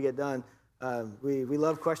after we get done. We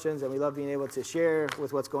love questions, and we love being able to share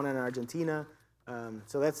with what's going on in Argentina.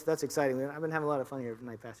 So that's exciting. I've been having a lot of fun here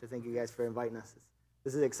tonight, Pastor. Thank you guys for inviting us.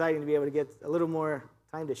 This is exciting to be able to get a little more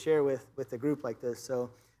time to share with a group like this. So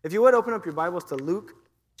if you would, open up your Bibles to Luke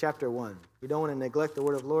chapter 1. We don't want to neglect the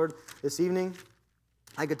word of the Lord this evening.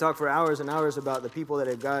 I could talk for hours and hours about the people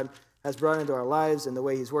that God has brought into our lives and the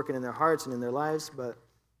way he's working in their hearts and in their lives, but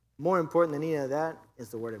more important than any of that is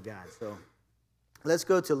the word of God. So let's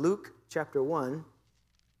go to Luke chapter 1,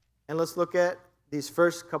 and let's look at these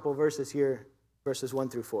first couple verses here, verses 1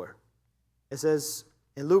 through 4. It says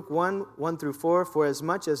in Luke 1, 1 through 4, "For as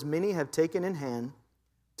much as many have taken in hand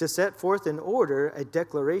to set forth in order a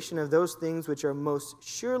declaration of those things which are most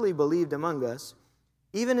surely believed among us,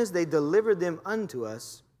 even as they delivered them unto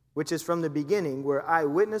us, which is from the beginning, were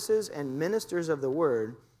eyewitnesses and ministers of the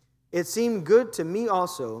word, it seemed good to me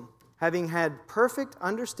also, having had perfect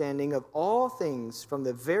understanding of all things from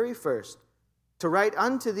the very first, to write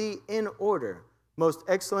unto thee in order, most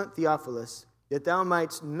excellent Theophilus, that thou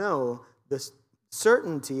mightst know the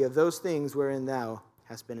certainty of those things wherein thou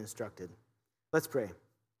hast been instructed. Let's pray.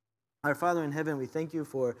 Our Father in heaven, we thank you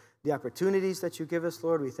for the opportunities that you give us,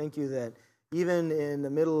 Lord. We thank you that even in the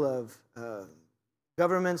middle of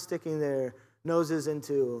government sticking their noses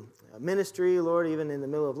into ministry, Lord, even in the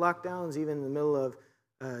middle of lockdowns, even in the middle of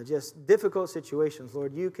just difficult situations,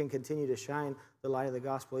 Lord, you can continue to shine the light of the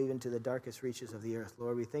gospel even to the darkest reaches of the earth,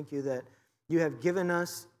 Lord. We thank you that you have given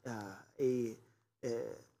us a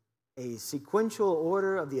sequential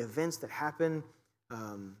order of the events that happen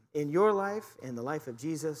in your life and the life of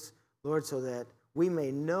Jesus, Lord, so that we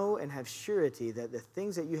may know and have surety that the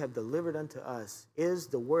things that you have delivered unto us is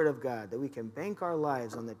the word of God, that we can bank our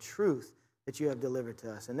lives on the truth that you have delivered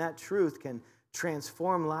to us. And that truth can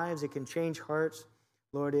transform lives. It can change hearts.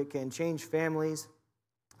 Lord, it can change families.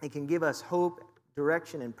 It can give us hope,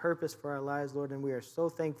 direction, and purpose for our lives, Lord. And we are so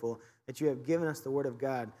thankful that you have given us the word of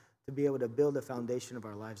God to be able to build the foundation of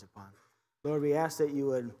our lives upon. Lord, we ask that you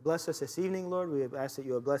would bless us this evening, Lord. We ask that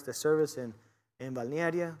you would bless the service in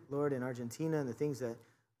Balnearia, Lord, in Argentina, and the things that,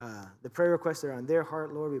 the prayer requests that are on their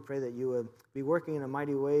heart, Lord. We pray that you would be working in a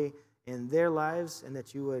mighty way in their lives and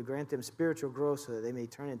that you would grant them spiritual growth so that they may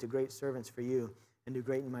turn into great servants for you and do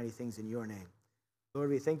great and mighty things in your name. Lord,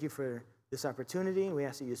 we thank you for this opportunity, and we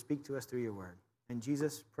ask that you speak to us through your word. In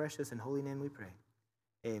Jesus' precious and holy name we pray.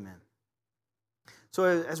 Amen. So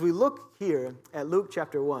as we look here at Luke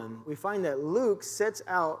chapter 1, we find that Luke sets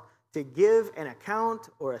out to give an account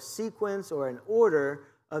or a sequence or an order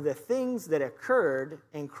of the things that occurred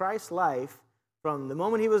in Christ's life from the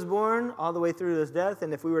moment he was born all the way through his death.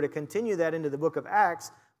 And if we were to continue that into the book of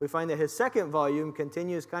Acts, we find that his second volume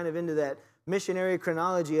continues kind of into that missionary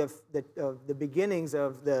chronology of the beginnings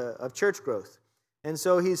of church growth. And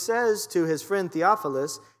so he says to his friend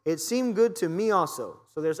Theophilus, it seemed good to me also.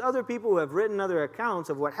 So there's other people who have written other accounts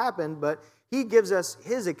of what happened, but he gives us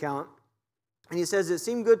his account. And he says, it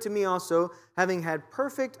seemed good to me also, having had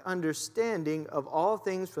perfect understanding of all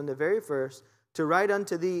things from the very first, to write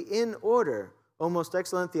unto thee in order, O most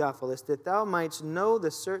excellent Theophilus, that thou mightst know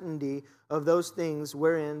the certainty of those things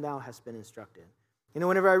wherein thou hast been instructed. You know,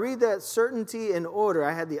 whenever I read that certainty in order,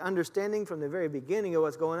 I had the understanding from the very beginning of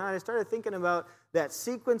what's going on. I started thinking about that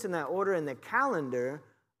sequence and that order and the calendar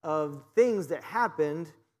of things that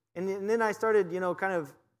happened. And then I started, kind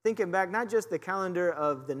of thinking back, not just the calendar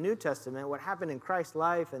of the New Testament, what happened in Christ's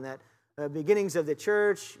life and that beginnings of the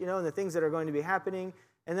church, and the things that are going to be happening.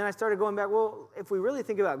 And then I started going back, well, if we really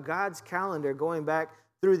think about God's calendar going back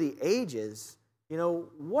through the ages,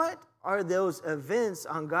 what are those events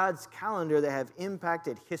on God's calendar that have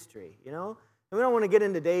impacted history, And we don't want to get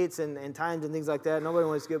into dates and times and things like that. Nobody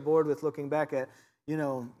wants to get bored with looking back at,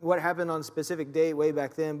 what happened on a specific date way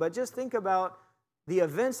back then. But just think about the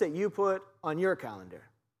events that you put on your calendar.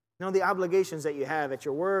 The obligations that you have at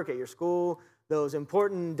your work, at your school, those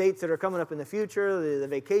important dates that are coming up in the future, the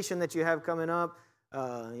vacation that you have coming up,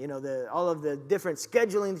 all of the different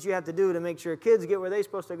scheduling that you have to do to make sure kids get where they're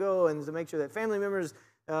supposed to go and to make sure that family members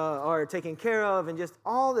are taken care of, and just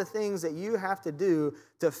all the things that you have to do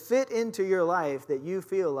to fit into your life that you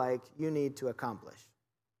feel like you need to accomplish.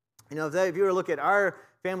 If you were to look at our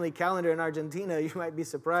family calendar in Argentina, you might be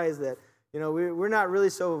surprised that, we're not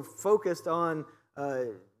really so focused on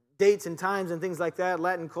dates and times and things like that.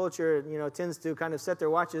 Latin culture, tends to kind of set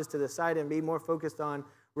their watches to the side and be more focused on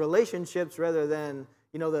relationships rather than,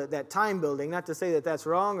 that time building. Not to say that that's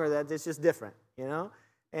wrong or that it's just different,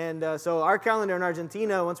 And so our calendar in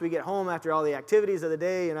Argentina, once we get home after all the activities of the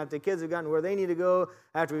day and after the kids have gotten where they need to go,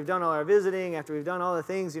 after we've done all our visiting, after we've done all the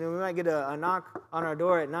things, we might get a knock on our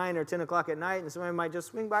door at 9 or 10 o'clock at night, and somebody might just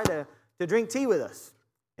swing by to drink tea with us.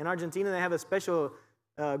 In Argentina, they have a special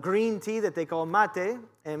green tea that they call mate,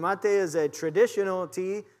 and mate is a traditional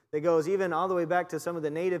tea that goes even all the way back to some of the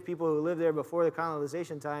native people who lived there before the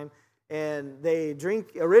colonization time. And they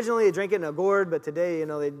originally drank it in a gourd, but today,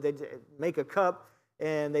 they make a cup,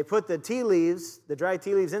 and they put the tea leaves, the dry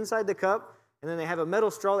tea leaves, inside the cup, and then they have a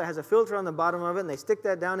metal straw that has a filter on the bottom of it, and they stick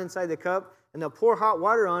that down inside the cup, and they'll pour hot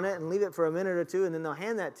water on it and leave it for a minute or two, and then they'll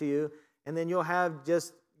hand that to you, and then you'll have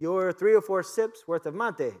just your 3 or 4 sips worth of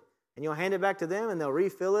mate. And you'll hand it back to them, and they'll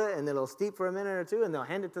refill it, and it'll steep for a minute or two, and they'll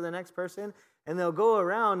hand it to the next person, and they'll go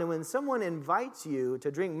around, and when someone invites you to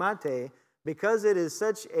drink mate, because it is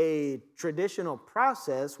such a traditional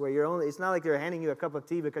process where it's not like they're handing you a cup of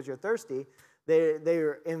tea because you're thirsty.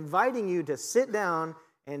 They're inviting you to sit down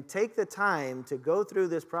and take the time to go through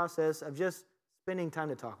this process of just spending time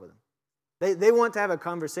to talk with them. They want to have a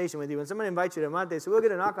conversation with you. When someone invites you to Monte, so we'll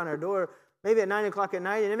get a knock on our door maybe at 9 o'clock at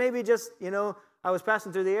night, and it may be just, I was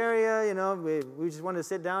passing through the area, we just wanted to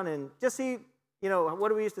sit down and just see, what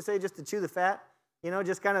do we used to say, just to chew the fat,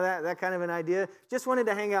 just kind of that kind of an idea. Just wanted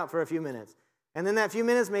to hang out for a few minutes. And then that few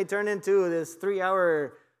minutes may turn into this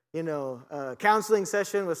 3-hour, counseling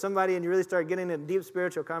session with somebody, and you really start getting into deep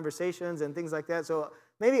spiritual conversations and things like that. So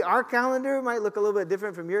maybe our calendar might look a little bit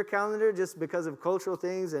different from your calendar just because of cultural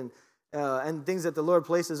things and things that the Lord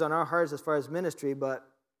places on our hearts as far as ministry. But,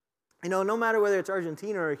 no matter whether it's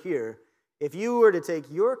Argentina or here, if you were to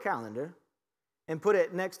take your calendar and put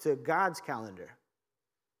it next to God's calendar,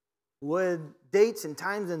 would dates and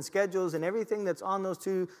times and schedules and everything that's on those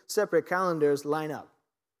two separate calendars line up?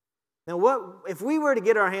 Now, what if we were to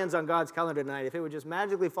get our hands on God's calendar tonight, if it would just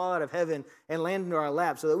magically fall out of heaven and land into our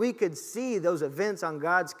lap so that we could see those events on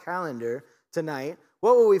God's calendar tonight,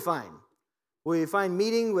 what will we find? Will we find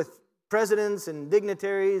meeting with presidents and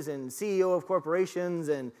dignitaries and CEO of corporations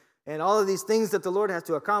and all of these things that the Lord has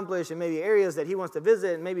to accomplish, and maybe areas that he wants to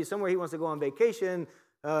visit, and maybe somewhere he wants to go on vacation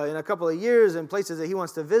in a couple of years, and places that he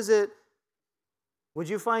wants to visit? Would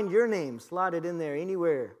you find your name slotted in there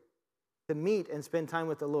anywhere to meet and spend time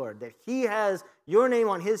with the Lord? That he has your name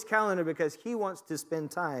on his calendar because he wants to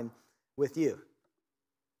spend time with you.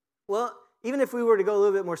 Well, even if we were to go a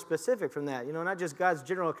little bit more specific from that, not just God's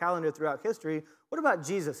general calendar throughout history, what about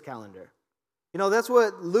Jesus' calendar? That's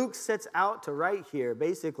what Luke sets out to write here,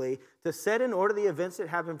 basically, to set in order the events that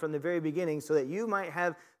happened from the very beginning so that you might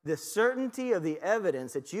have the certainty of the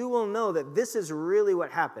evidence that you will know that this is really what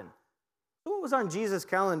happened. So what was on Jesus'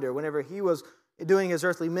 calendar whenever he was doing his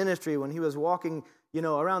earthly ministry, when he was walking,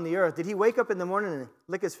 around the earth? Did he wake up in the morning and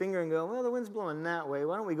lick his finger and go, well, the wind's blowing that way,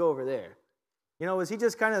 why don't we go over there? Was he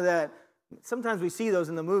just kind of that? Sometimes we see those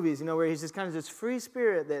in the movies, where he's just kind of this free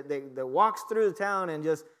spirit that walks through the town and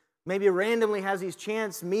just maybe randomly has these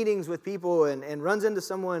chance meetings with people and runs into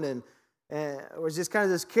someone and or is just kind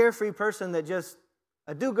of this carefree person that just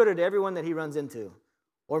a do-gooder to everyone that he runs into.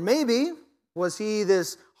 Or maybe was he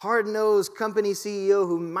this hard-nosed company CEO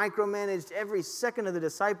who micromanaged every second of the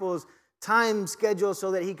disciples' time schedule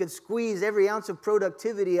so that he could squeeze every ounce of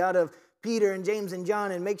productivity out of Peter and James and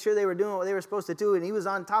John and make sure they were doing what they were supposed to do, and he was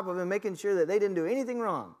on top of them, making sure that they didn't do anything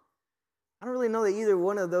wrong? I don't really know that either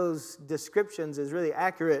one of those descriptions is really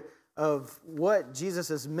accurate of what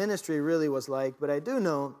Jesus' ministry really was like, but I do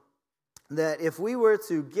know that if we were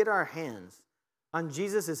to get our hands on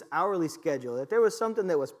Jesus' hourly schedule, that there was something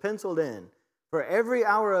that was penciled in for every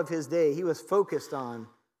hour of his day, he was focused on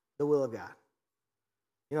the will of God.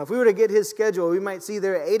 If we were to get his schedule, we might see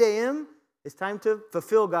there at 8 a.m., it's time to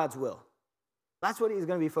fulfill God's will. That's what he's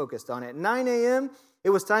going to be focused on. At 9 a.m., it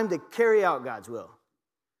was time to carry out God's will.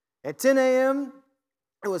 At 10 a.m.,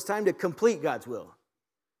 it was time to complete God's will.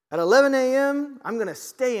 At 11 a.m., I'm going to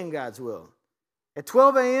stay in God's will. At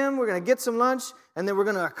 12 a.m., we're going to get some lunch, and then we're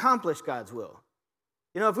going to accomplish God's will.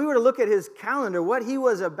 If we were to look at his calendar, what he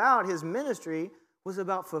was about, his ministry, was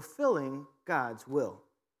about fulfilling God's will.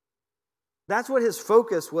 That's what his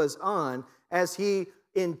focus was on as he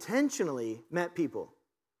intentionally met people.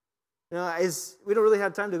 We don't really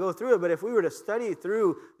have time to go through it, but if we were to study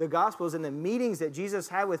through the Gospels and the meetings that Jesus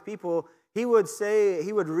had with people, he would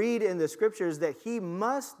read in the Scriptures that he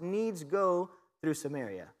must needs go through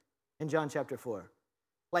Samaria in John chapter 4.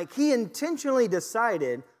 Like he intentionally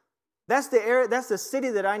decided, that's the city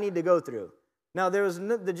that I need to go through. Now,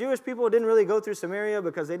 the Jewish people didn't really go through Samaria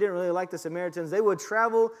because they didn't really like the Samaritans. They would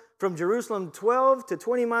travel from Jerusalem 12 to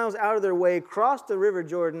 20 miles out of their way, cross the River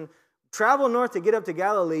Jordan, travel north to get up to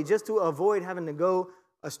Galilee just to avoid having to go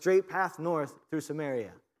a straight path north through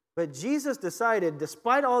Samaria. But Jesus decided,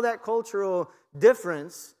 despite all that cultural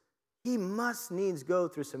difference, he must needs go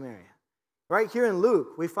through Samaria. Right here in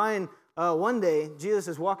Luke, we find one day Jesus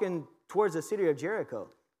is walking towards the city of Jericho.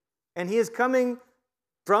 And he is coming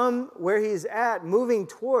from where he's at, moving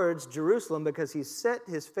towards Jerusalem because he set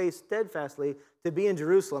his face steadfastly to be in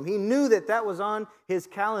Jerusalem. He knew that that was on his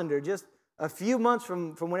calendar just a few months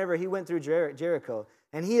from whenever he went through Jericho.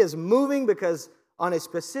 And he is moving because on a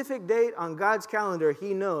specific date on God's calendar,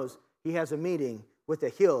 he knows he has a meeting with a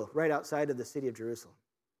hill right outside of the city of Jerusalem.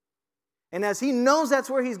 And as he knows that's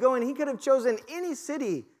where he's going, he could have chosen any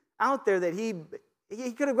city out there that he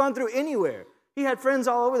could have gone through anywhere. He had friends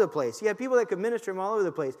all over the place. He had people that could minister him all over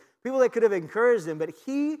the place, people that could have encouraged him, but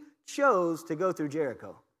he chose to go through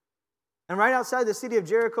Jericho. And right outside the city of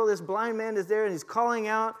Jericho, this blind man is there, and he's calling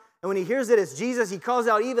out, And when he hears that it's Jesus, he calls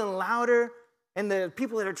out even louder. And the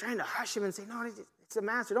people that are trying to hush him and say, no, it's the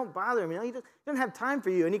master, don't bother him. He doesn't have time for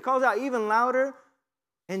you. And he calls out even louder.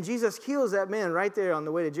 And Jesus heals that man right there on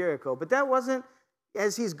the way to Jericho. But that wasn't,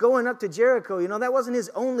 as he's going up to Jericho, that wasn't his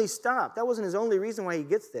only stop. That wasn't his only reason why he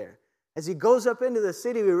gets there. As he goes up into the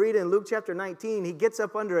city, we read in Luke chapter 19, he gets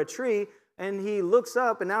up under a tree and he looks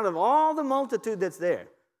up, and out of all the multitude that's there,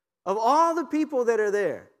 of all the people that are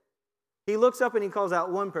there, he looks up and he calls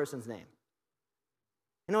out one person's name.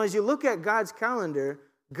 As you look at God's calendar,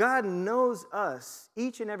 God knows us,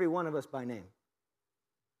 each and every one of us by name.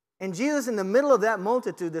 And Jesus, in the middle of that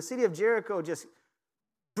multitude, the city of Jericho just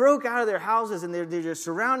broke out of their houses, and they're just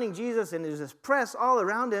surrounding Jesus, and there's this press all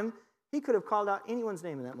around him. He could have called out anyone's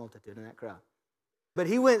name in that multitude, in that crowd. But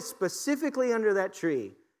he went specifically under that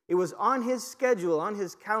tree. It was on his schedule, on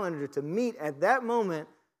his calendar, to meet at that moment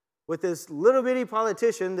with this little bitty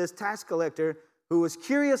politician, this tax collector, who was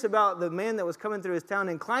curious about the man that was coming through his town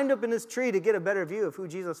and climbed up in this tree to get a better view of who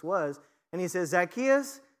Jesus was. And he says,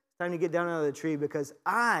 Zacchaeus, it's time to get down out of the tree because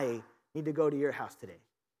I need to go to your house today.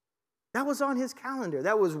 That was on his calendar.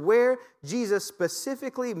 That was where Jesus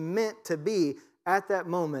specifically meant to be at that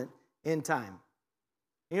moment in time.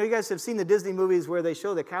 You guys have seen the Disney movies where they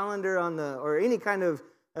show the calendar or any kind of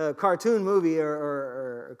cartoon movie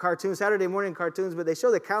or cartoon, Saturday morning cartoons, but they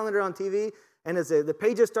show the calendar on TV, and as the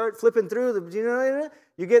pages start flipping through,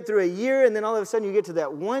 you get through a year, and then all of a sudden you get to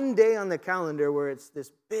that one day on the calendar where it's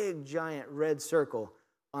this big, giant red circle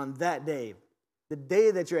on that day, the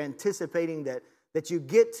day that you're anticipating that you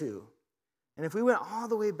get to. And if we went all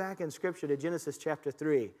the way back in Scripture to Genesis chapter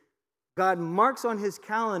 3, God marks on his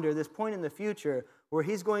calendar this point in the future where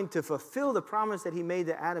he's going to fulfill the promise that he made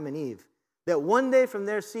to Adam and Eve, that one day from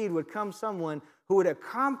their seed would come someone who would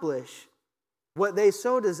accomplish what they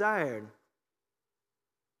so desired,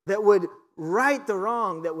 that would right the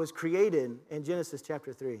wrong that was created in Genesis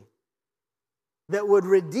chapter 3, that would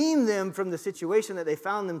redeem them from the situation that they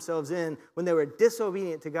found themselves in when they were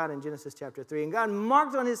disobedient to God in Genesis chapter 3. And God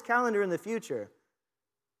marked on his calendar in the future.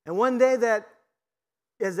 And one day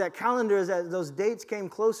as those dates came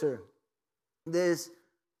closer, this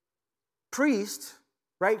priest,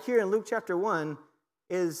 right here in Luke chapter 1,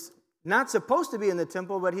 is not supposed to be in the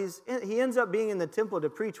temple, but he ends up being in the temple to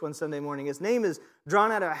preach one Sunday morning. His name is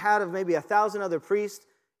drawn out of a hat of maybe 1,000 other priests.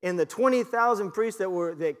 In the 20,000 priests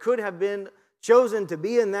that could have been chosen to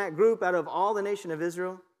be in that group out of all the nation of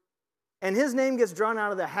Israel. And his name gets drawn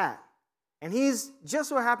out of the hat. And he's just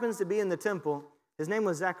so happens to be in the temple. His name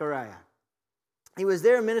was Zechariah. He was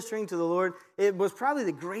there ministering to the Lord. It was probably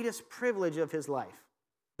the greatest privilege of his life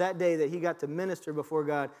that day that he got to minister before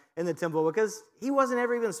God in the temple, because he wasn't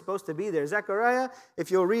ever even supposed to be there. Zechariah, if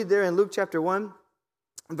you'll read there in Luke chapter 1,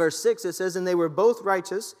 verse 6, it says, "And they were both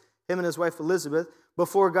righteous, him and his wife Elizabeth,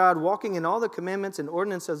 before God, walking in all the commandments and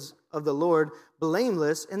ordinances of the Lord,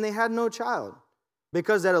 blameless, and they had no child,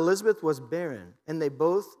 because that Elizabeth was barren, and they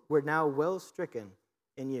both were now well stricken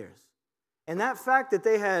in years." And that fact that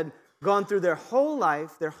they had gone through their whole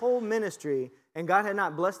life, their whole ministry, and God had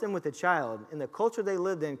not blessed them with a child, in the culture they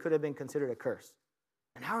lived in could have been considered a curse.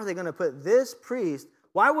 And how are they going to put this priest,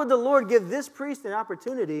 why would the Lord give this priest an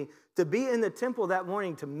opportunity to be in the temple that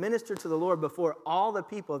morning to minister to the Lord before all the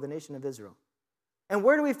people of the nation of Israel? And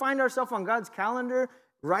where do we find ourselves on God's calendar?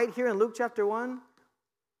 Right here in Luke chapter 1,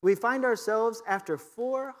 we find ourselves after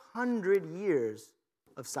 400 years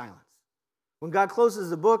of silence. When God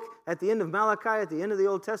closes the book at the end of Malachi, at the end of the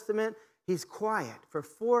Old Testament, he's quiet for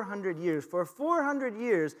 400 years. For 400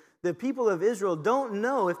 years, the people of Israel don't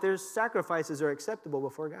know if their sacrifices are acceptable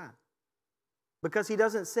before God, because he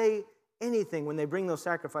doesn't say anything when they bring those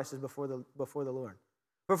sacrifices before the Lord.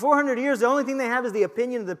 For 400 years, the only thing they have is the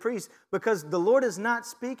opinion of the priest, because the Lord is not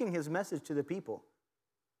speaking his message to the people.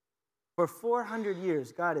 For 400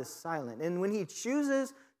 years, God is silent. And when he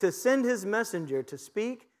chooses to send his messenger to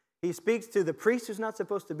speak, he speaks to the priest who's not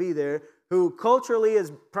supposed to be there, who culturally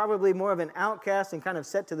is probably more of an outcast and kind of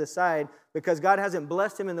set to the side because God hasn't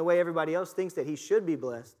blessed him in the way everybody else thinks that he should be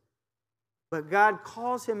blessed. But God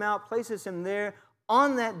calls him out, places him there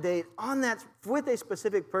on that date, with a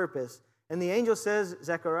specific purpose. And the angel says,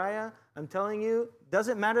 "Zechariah, I'm telling you,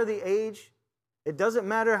 doesn't matter the age, it doesn't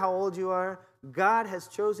matter how old you are, God has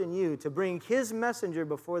chosen you to bring his messenger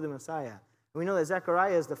before the Messiah." And we know that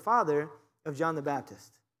Zechariah is the father of John the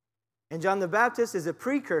Baptist. And John the Baptist is a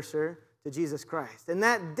precursor to Jesus Christ. And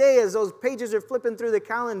that day, as those pages are flipping through the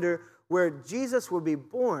calendar, where Jesus will be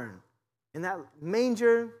born in that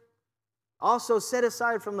manger, also set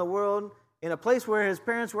aside from the world, in a place where his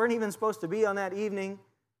parents weren't even supposed to be on that evening,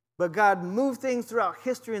 But God moved things throughout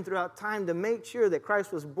history and throughout time to make sure that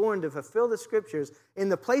Christ was born to fulfill the scriptures in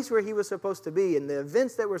the place where he was supposed to be, in the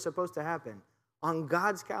events that were supposed to happen, on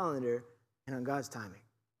God's calendar and on God's timing.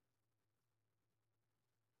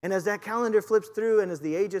 And as that calendar flips through and as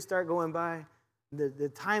the ages start going by,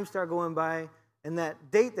 the times start going by, and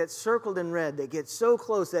that date that's circled in red that gets so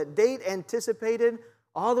close, that date anticipated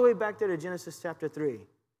all the way back there to Genesis chapter 3,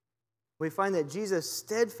 we find that Jesus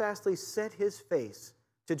steadfastly set his face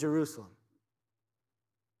to Jerusalem.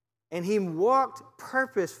 And he walked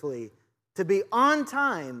purposefully to be on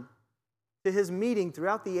time to his meeting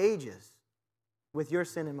throughout the ages with your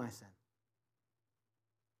sin and my sin.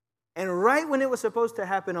 And right when it was supposed to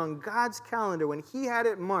happen on God's calendar, when he had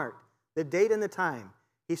it marked, the date and the time,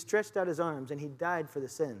 he stretched out his arms and he died for the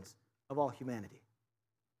sins of all humanity.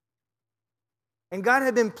 And God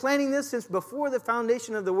had been planning this since before the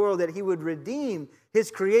foundation of the world, that he would redeem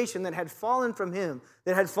his creation that had fallen from him,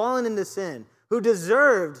 that had fallen into sin, who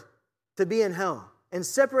deserved to be in hell, and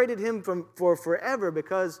separated him for forever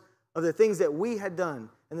because of the things that we had done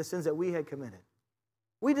and the sins that we had committed.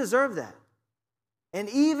 We deserve that. And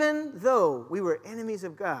even though we were enemies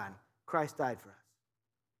of God, Christ died for us.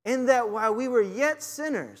 In that while we were yet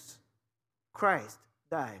sinners, Christ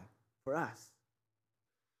died for us.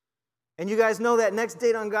 And you guys know that next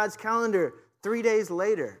date on God's calendar, 3 days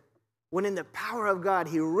later, when in the power of God,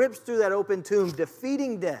 he rips through that open tomb,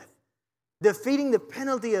 defeating death, defeating the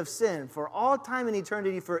penalty of sin for all time and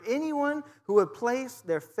eternity for anyone who would place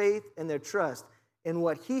their faith and their trust in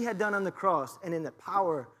what he had done on the cross and in the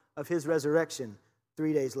power of his resurrection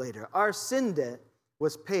 3 days later. Our sin debt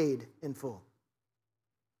was paid in full.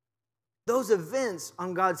 Those events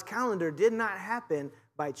on God's calendar did not happen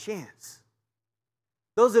by chance.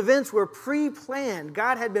 Those events were pre-planned.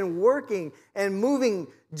 God had been working and moving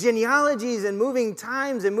genealogies and moving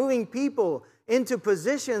times and moving people into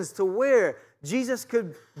positions to where Jesus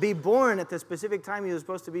could be born at the specific time he was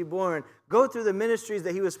supposed to be born, go through the ministries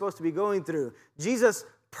that he was supposed to be going through. Jesus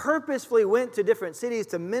purposefully went to different cities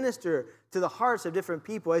to minister to the hearts of different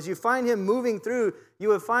people. As you find him moving through, you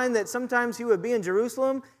would find that sometimes he would be in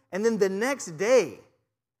Jerusalem, and then the next day,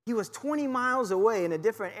 he was 20 miles away in a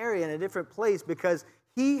different area, in a different place, because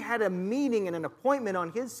he had a meeting and an appointment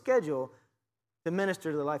on his schedule to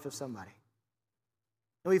minister to the life of somebody.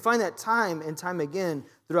 And we find that time and time again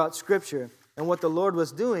throughout Scripture. And what the Lord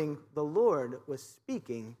was doing, the Lord was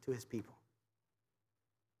speaking to his people.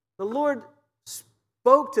 The Lord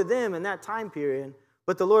spoke to them in that time period,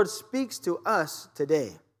 but the Lord speaks to us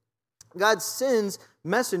today. God sends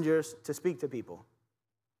messengers to speak to people.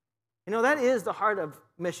 You know, that is the heart of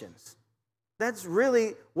missions. That's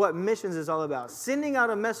really what missions is all about. Sending out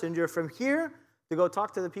a messenger from here to go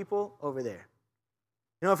talk to the people over there.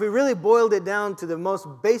 You know, if we really boiled it down to the most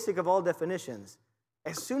basic of all definitions,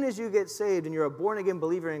 as soon as you get saved and you're a born-again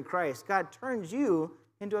believer in Christ, God turns you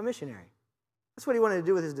into a missionary. That's what he wanted to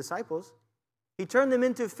do with his disciples. He turned them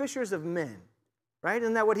into fishers of men, right?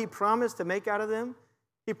 Isn't that what he promised to make out of them?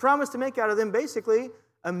 He promised to make out of them basically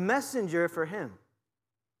a messenger for him.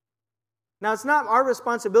 Now, it's not our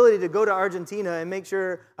responsibility to go to Argentina and make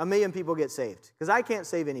sure 1 million people get saved, because I can't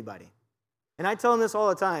save anybody. And I tell them this all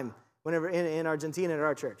the time whenever in Argentina at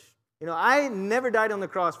our church. You know, I never died on the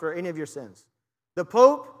cross for any of your sins. The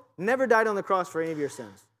Pope never died on the cross for any of your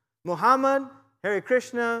sins. Muhammad, Hare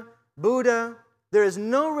Krishna, Buddha, there is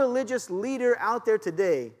no religious leader out there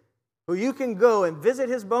today who you can go and visit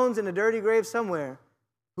his bones in a dirty grave somewhere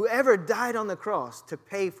who ever died on the cross to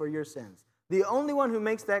pay for your sins. The only one who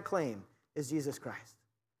makes that claim is Jesus Christ.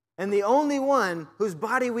 And the only one whose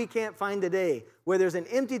body we can't find today, where there's an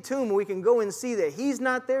empty tomb we can go and see that he's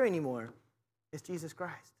not there anymore, is Jesus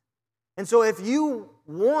Christ. And so if you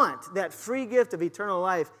want that free gift of eternal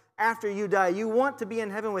life after you die, you want to be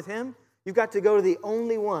in heaven with him, you've got to go to the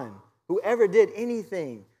only one who ever did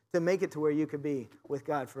anything to make it to where you could be with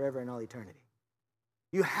God forever and all eternity.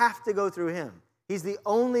 You have to go through him. He's the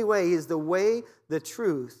only way. He's the way, the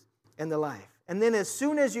truth, and the life. And then as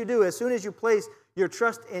soon as you do, as soon as you place your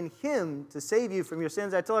trust in him to save you from your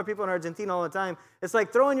sins, I tell our people in Argentina all the time, it's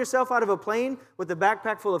like throwing yourself out of a plane with a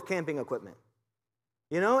backpack full of camping equipment.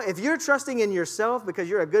 You know, if you're trusting in yourself because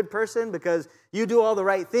you're a good person, because you do all the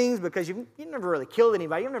right things, because you never really killed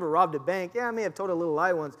anybody, you've never robbed a bank. Yeah, I may have told a little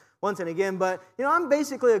lie once and again, but, you know, I'm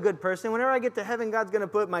basically a good person. Whenever I get to heaven, God's going to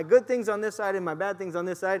put my good things on this side and my bad things on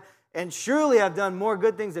this side, and surely I've done more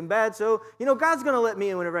good things than bad, so, you know, God's going to let me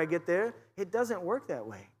in whenever I get there. It doesn't work that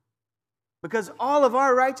way. Because all of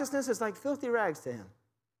our righteousness is like filthy rags to him.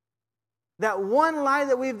 That one lie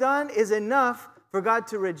that we've done is enough for God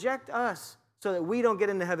to reject us so that we don't get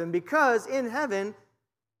into heaven. Because in heaven,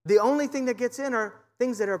 the only thing that gets in are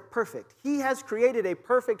things that are perfect. He has created a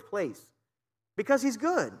perfect place because he's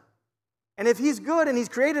good. And if he's good and he's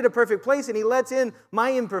created a perfect place and he lets in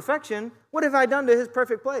my imperfection, what have I done to his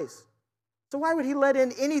perfect place? So why would he let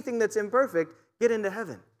in anything that's imperfect get into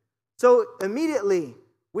heaven? So immediately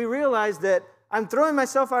we realize that I'm throwing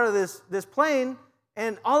myself out of this plane,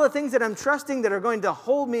 and all the things that I'm trusting that are going to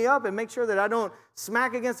hold me up and make sure that I don't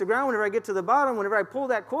smack against the ground whenever I get to the bottom, whenever I pull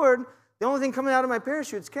that cord, the only thing coming out of my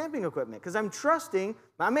parachute is camping equipment, because I'm trusting.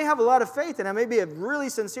 I may have a lot of faith, and I may be really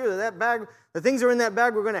sincere that bag, the things that are in that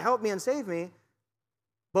bag were going to help me and save me.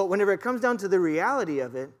 But whenever it comes down to the reality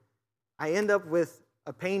of it, I end up with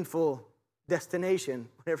a painful destination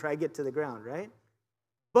whenever I get to the ground, right?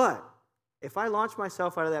 But if I launch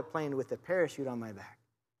myself out of that plane with a parachute on my back,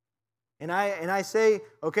 and I say,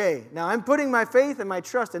 okay, now I'm putting my faith and my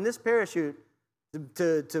trust in this parachute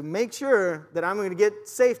to make sure that I'm going to get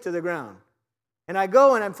safe to the ground. And I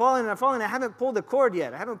go and I'm falling, I haven't pulled the cord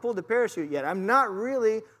yet. I haven't pulled the parachute yet. I'm not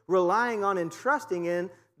really relying on and trusting in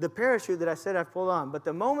the parachute that I said I've pulled on. But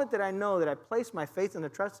the moment that I know that I place my faith and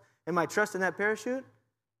my trust in that parachute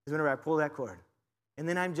is whenever I pull that cord. And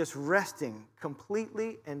then I'm just resting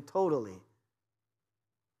completely and totally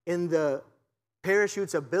in the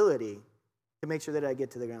parachute's ability to make sure that I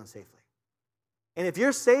get to the ground safely. And if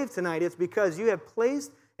you're saved tonight, it's because you have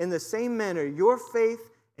placed in the same manner your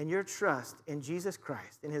faith and your trust in Jesus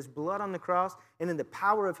Christ, in his blood on the cross, and in the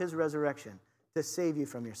power of his resurrection to save you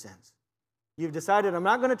from your sins. You've decided, I'm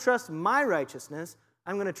not going to trust my righteousness,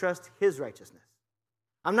 I'm going to trust his righteousness.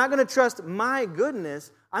 I'm not going to trust my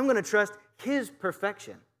goodness, I'm going to trust his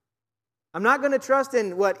perfection. I'm not going to trust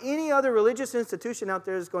in what any other religious institution out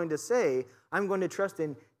there is going to say. I'm going to trust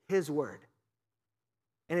in his word.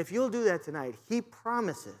 And if you'll do that tonight, he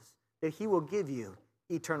promises that he will give you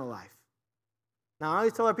eternal life. Now, I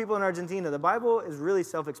always tell our people in Argentina, the Bible is really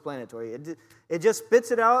self-explanatory. It just spits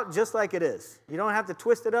it out just like it is. You don't have to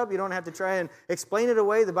twist it up. You don't have to try and explain it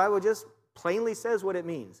away. The Bible just plainly says what it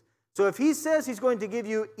means. So if he says he's going to give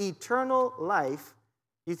you eternal life,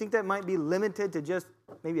 you think that might be limited to just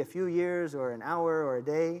maybe a few years or an hour or a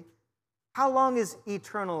day? How long is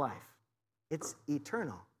eternal life? It's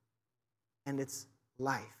eternal. And it's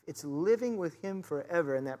life. It's living with him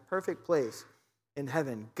forever in that perfect place in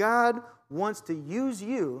heaven. God wants to use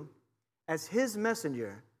you as his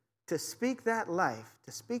messenger to speak that life,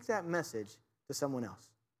 to speak that message to someone else.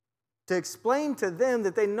 To explain to them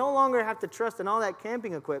that they no longer have to trust in all that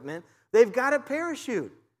camping equipment. They've got a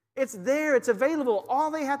parachute. It's there. It's available.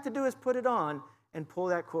 All they have to do is put it on and pull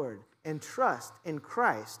that cord and trust in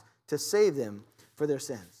Christ to save them for their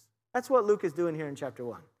sins. That's what Luke is doing here in chapter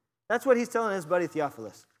 1. That's what he's telling his buddy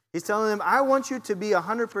Theophilus. He's telling him, I want you to be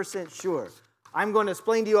 100% sure. I'm going to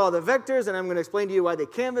explain to you all the vectors, and I'm going to explain to you why the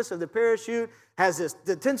canvas of the parachute has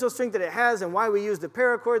the tensile strength that it has, and why we use the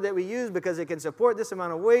paracord that we use because it can support this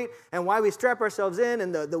amount of weight, and why we strap ourselves in,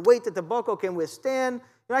 and the weight that the buckle can withstand.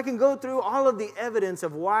 And I can go through all of the evidence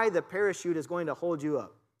of why the parachute is going to hold you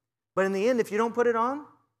up. But in the end, if you don't put it on,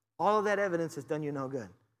 all of that evidence has done you no good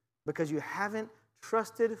because you haven't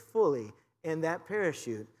trusted fully in that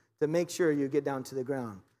parachute to make sure you get down to the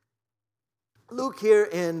ground. Luke here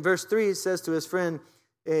in verse 3 says to his friend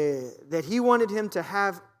that he wanted him to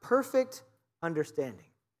have perfect understanding.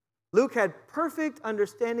 Luke had perfect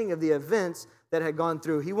understanding of the events that had gone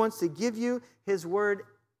through. He wants to give you his word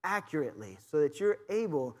accurately so that you're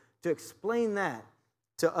able to explain that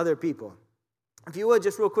to other people. If you would,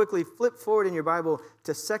 just real quickly, flip forward in your Bible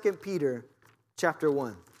to 2 Peter chapter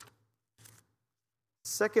 1.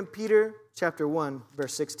 2 Peter chapter 1,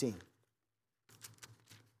 verse 16.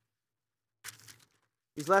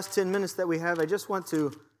 These last 10 minutes that we have, I just want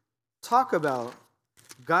to talk about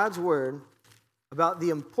God's word, about the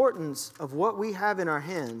importance of what we have in our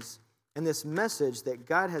hands and this message that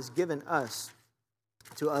God has given us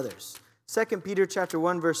to others. 2 Peter chapter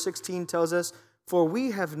 1, verse 16 tells us, For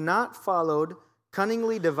we have not followed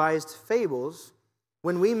cunningly devised fables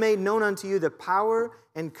when we made known unto you the power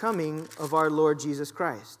and coming of our Lord Jesus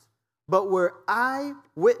Christ, but were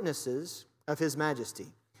eyewitnesses of his majesty.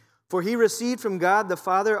 For he received from God the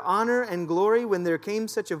Father honor and glory when there came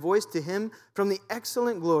such a voice to him from the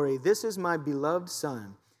excellent glory, This is my beloved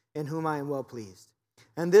Son, in whom I am well pleased.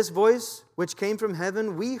 And this voice which came from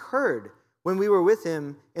heaven we heard when we were with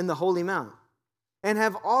him in the holy mount, and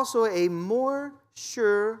have also a more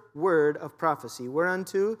sure word of prophecy,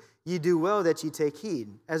 whereunto ye do well that ye take heed,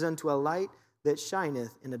 as unto a light that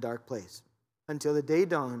shineth in a dark place, until the day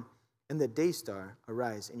dawn and the day star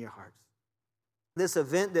arise in your hearts. This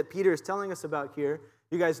event that Peter is telling us about here,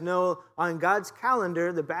 you guys know on God's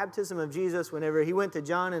calendar, the baptism of Jesus, whenever he went to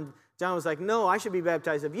John and John was like, no, I should be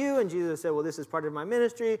baptized of you. And Jesus said, well, this is part of my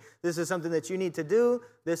ministry. This is something that you need to do.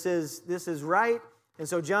 This is right. And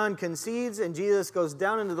so John concedes, and Jesus goes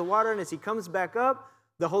down into the water. And as he comes back up,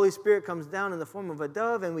 the Holy Spirit comes down in the form of a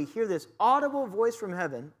dove. And we hear this audible voice from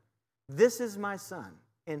heaven. This is my Son,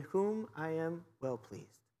 in whom I am well pleased.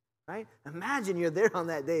 Right? Imagine you're there on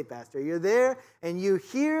that day, Pastor. You're there, and you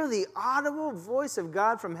hear the audible voice of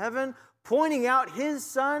God from heaven pointing out his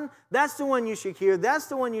Son. That's the one you should hear. That's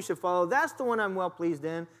the one you should follow. That's the one I'm well pleased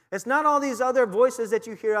in. It's not all these other voices that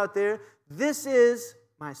you hear out there. This is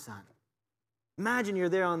my Son. Imagine you're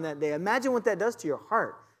there on that day. Imagine what that does to your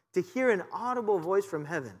heart, to hear an audible voice from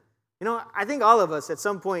heaven. You know, I think all of us at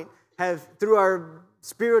some point have, through our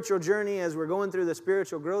spiritual journey, as we're going through the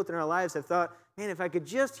spiritual growth in our lives, have thought, man, if I could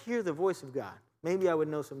just hear the voice of God, maybe I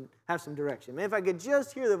would have some direction. Man, if I could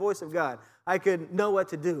just hear the voice of God, I could know what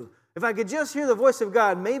to do. If I could just hear the voice of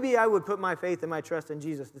God, maybe I would put my faith and my trust in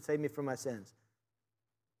Jesus to save me from my sins.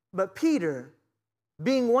 But Peter,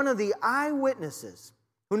 being one of the eyewitnesses,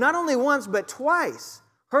 who not only once but twice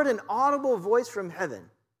heard an audible voice from heaven,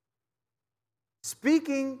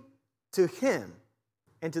 speaking to him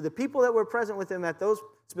and to the people that were present with him at those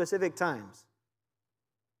specific times,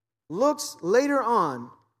 looks later on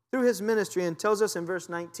through his ministry and tells us in verse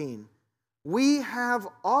 19, we have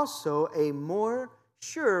also a more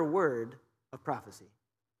sure word of prophecy.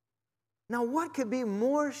 Now, what could be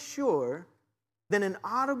more sure than an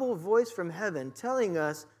audible voice from heaven telling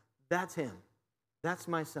us, that's him, that's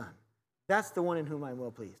my Son, that's the one in whom I'm well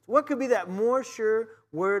pleased? What could be that more sure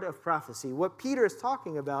word of prophecy? What Peter is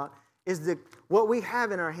talking about is what we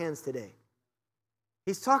have in our hands today.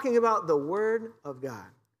 He's talking about the Word of God.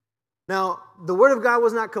 Now, the Word of God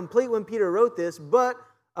was not complete when Peter wrote this, but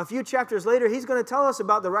a few chapters later, he's going to tell us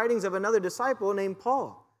about the writings of another disciple named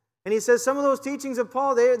Paul. And he says some of those teachings of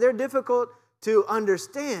Paul, they're difficult to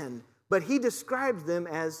understand, but he describes them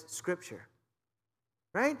as Scripture.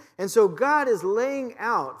 Right? And so God is laying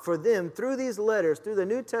out for them through these letters, through the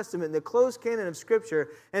New Testament, the closed canon of Scripture,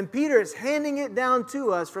 and Peter is handing it down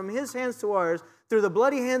to us from his hands to ours through the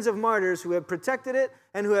bloody hands of martyrs who have protected it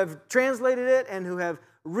and who have translated it and who have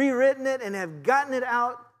rewritten it and have gotten it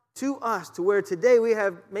out to us, to where today we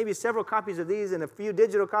have maybe several copies of these and a few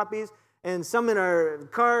digital copies, and some in our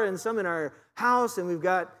car and some in our house, and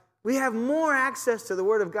we have more access to the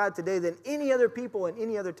Word of God today than any other people in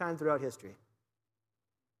any other time throughout history.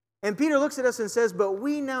 And Peter looks at us and says, but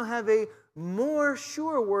we now have a more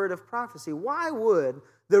sure word of prophecy. Why would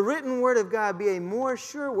the written Word of God be a more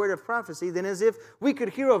sure word of prophecy than as if we could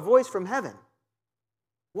hear a voice from heaven?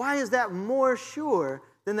 Why is that more sure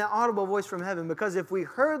than that audible voice from heaven? Because if we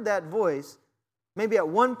heard that voice, maybe at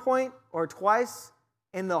one point or twice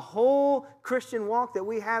in the whole Christian walk that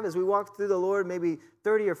we have as we walk through the Lord, maybe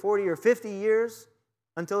 30 or 40 or 50 years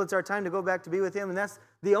until it's our time to go back to be with Him, and that's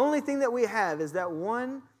the only thing that we have is that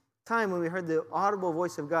one time when we heard the audible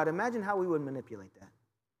voice of God. Imagine how we would manipulate that.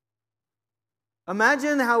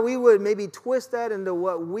 Imagine how we would maybe twist that into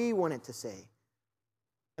what we want it to say.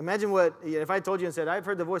 Imagine if I told you and said, I've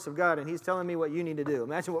heard the voice of God and He's telling me what you need to do.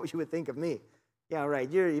 Imagine what you would think of me. Yeah, right.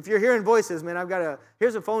 If you're hearing voices, man,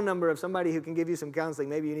 here's a phone number of somebody who can give you some counseling.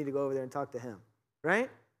 Maybe you need to go over there and talk to him, right?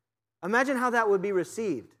 Imagine how that would be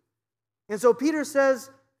received. And so Peter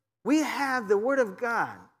says, we have the Word of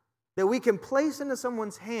God that we can place into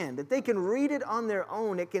someone's hand, that they can read it on their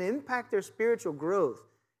own. It can impact their spiritual growth.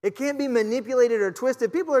 It can't be manipulated or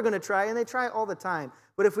twisted. People are going to try, and they try all the time.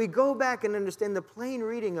 But if we go back and understand the plain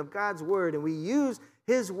reading of God's Word, and we use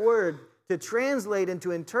His Word to translate and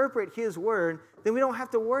to interpret His Word, then we don't have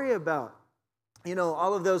to worry about,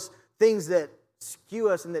 all of those things that skew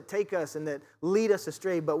us and that take us and that lead us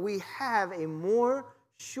astray. But we have a more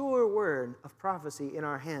sure word of prophecy in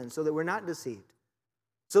our hands so that we're not deceived,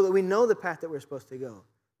 so that we know the path that we're supposed to go,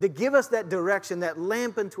 to give us that direction, that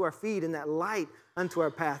lamp unto our feet and that light unto our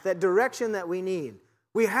path, that direction that we need.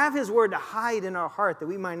 We have His Word to hide in our heart that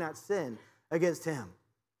we might not sin against Him,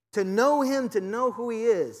 to know Him, to know who He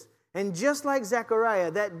is. And just like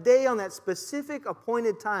Zechariah, that day on that specific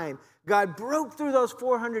appointed time, God broke through those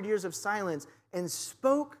 400 years of silence and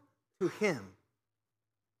spoke to him.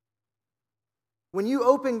 When you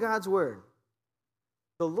open God's Word,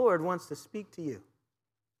 the Lord wants to speak to you.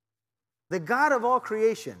 The God of all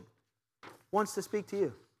creation wants to speak to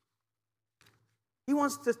you. He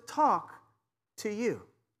wants to talk to you.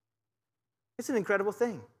 It's an incredible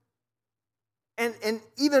thing. And an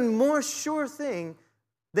even more sure thing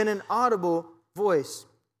than an audible voice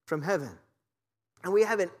from heaven. And we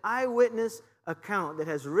have an eyewitness account that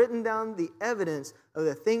has written down the evidence of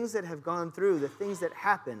the things that have gone through, the things that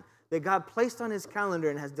happened, that God placed on His calendar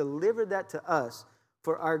and has delivered that to us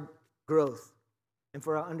for our growth and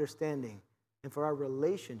for our understanding and for our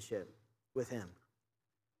relationship with Him.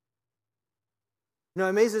 You know, it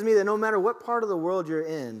amazes me that no matter what part of the world you're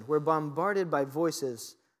in, we're bombarded by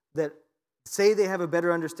voices that say they have a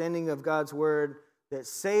better understanding of God's word, that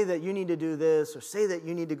say that you need to do this or say that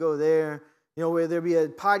you need to go there. You know, where there'll be a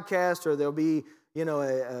podcast or there'll be, you know,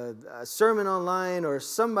 a sermon online or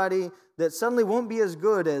somebody that suddenly won't be as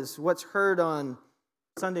good as what's heard on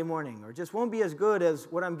Sunday morning or just won't be as good as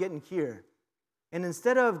what I'm getting here. And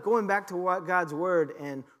instead of going back to God's word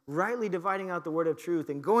and rightly dividing out the word of truth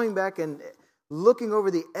and going back and looking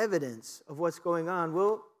over the evidence of what's going on,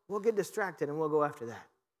 we'll get distracted and we'll go after that.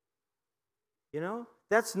 You know,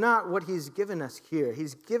 that's not what He's given us here.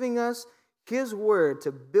 He's giving us His word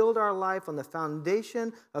to build our life on the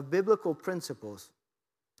foundation of biblical principles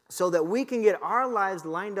so that we can get our lives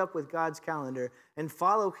lined up with God's calendar and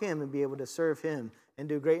follow Him and be able to serve Him and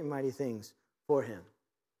do great and mighty things for Him.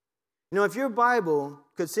 You know, if your Bible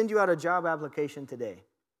could send you out a job application today,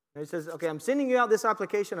 it says, okay, I'm sending you out this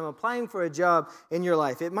application. I'm applying for a job in your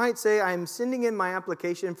life. It might say, I'm sending in my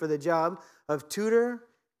application for the job of tutor,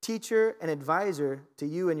 teacher, and advisor to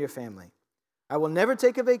you and your family. I will never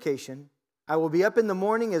take a vacation. I will be up in the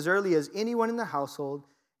morning as early as anyone in the household,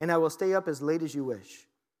 and I will stay up as late as you wish.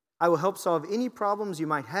 I will help solve any problems you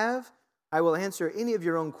might have. I will answer any of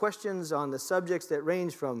your own questions on the subjects that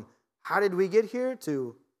range from how did we get here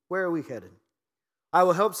to where are we headed. I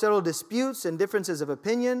will help settle disputes and differences of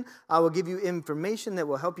opinion. I will give you information that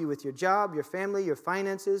will help you with your job, your family, your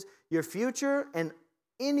finances, your future, and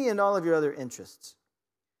any and all of your other interests.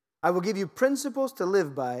 I will give you principles to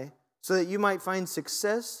live by so that you might find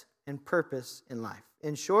success and purpose in life.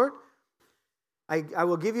 In short, I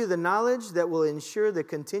will give you the knowledge that will ensure the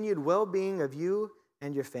continued well-being of you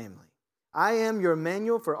and your family. I am your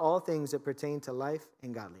manual for all things that pertain to life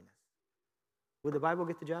and godliness. Would the Bible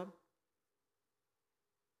get the job?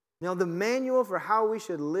 Now, the manual for how we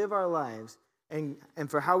should live our lives and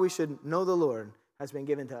for how we should know the Lord has been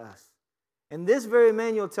given to us. And this very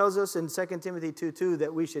manual tells us in 2 Timothy 2:2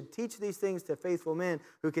 that we should teach these things to faithful men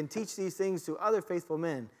who can teach these things to other faithful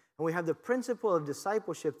men. And we have the principle of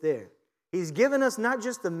discipleship there. He's given us not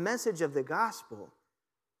just the message of the gospel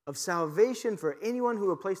of salvation for anyone who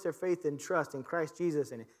will place their faith and trust in Christ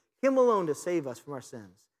Jesus and Him alone to save us from our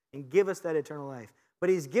sins and give us that eternal life. But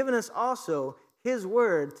He's given us also His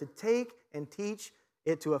word to take and teach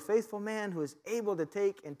it to a faithful man who is able to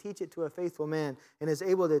take and teach it to a faithful man and is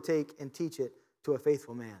able to take and teach it to a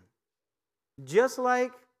faithful man. Just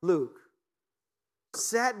like Luke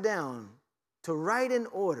sat down to write in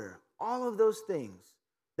order all of those things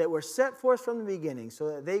that were set forth from the beginning so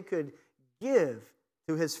that they could give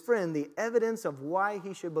to his friend the evidence of why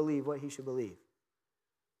he should believe what he should believe.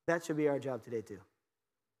 That should be our job today too.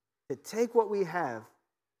 To take what we have,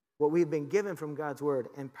 what we've been given from God's word,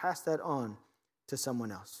 and pass that on to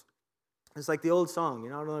someone else. It's like the old song, I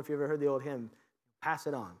don't know if you ever heard the old hymn, pass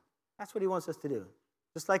it on. That's what He wants us to do.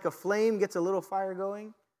 Just like a flame gets a little fire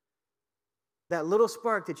going, that little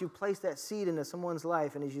spark that you place that seed into someone's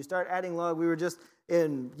life, and as you start adding log, we were just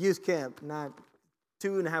in youth camp not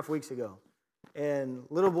 2.5 weeks ago, and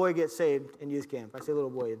little boy gets saved in youth camp. I say little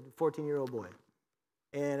boy, 14-year-old boy.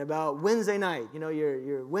 And about Wednesday night,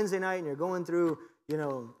 you're Wednesday night and you're going through,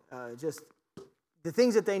 just the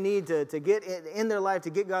things that they need to get in their life, to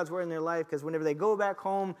get God's word in their life, because whenever they go back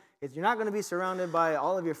home, you're not going to be surrounded by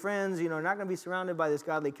all of your friends, you're not going to be surrounded by this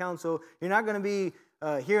godly counsel, you're not going to be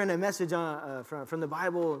hearing a message from the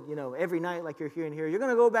Bible, every night like you're hearing here. You're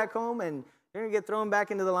going to go back home and you're going to get thrown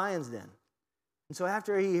back into the lion's den. And so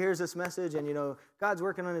after he hears this message and, God's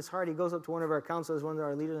working on his heart, he goes up to one of our counselors, one of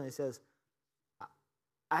our leaders, and he says,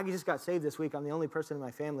 I just got saved this week. I'm the only person in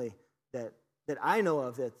my family that I know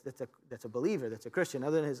of that's a believer, that's a Christian,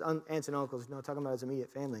 other than his aunts and uncles, talking about his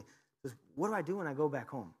immediate family. He says, what do I do when I go back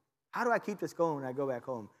home? How do I keep this going when I go back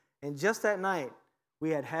home? And just that night,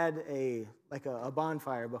 we had a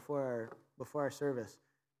bonfire before our service.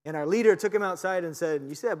 And our leader took him outside and said,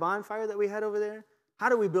 you see that bonfire that we had over there? How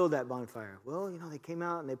do we build that bonfire? Well, they came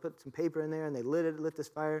out and they put some paper in there and they lit this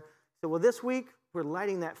fire. He said, well, this week, we're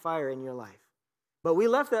lighting that fire in your life. But we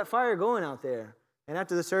left that fire going out there. And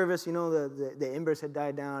after the service, the embers had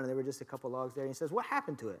died down and there were just a couple logs there. And he says, what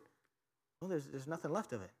happened to it? Well, there's nothing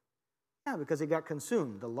left of it. Yeah, because it got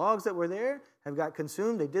consumed. The logs that were there have got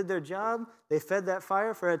consumed. They did their job. They fed that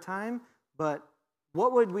fire for a time. But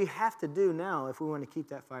what would we have to do now if we want to keep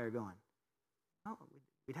that fire going? Well,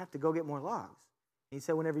 we'd have to go get more logs. And he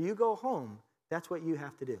said, whenever you go home, that's what you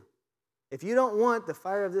have to do. If you don't want the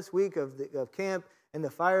fire of this week of camp and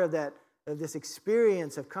the fire of this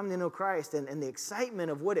experience of coming to know Christ and the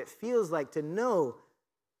excitement of what it feels like to know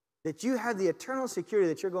that you have the eternal security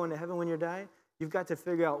that you're going to heaven when you die, you've got to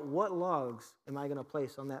figure out what logs am I going to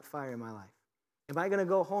place on that fire in my life. Am I going to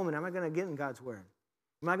go home and am I going to get in God's word?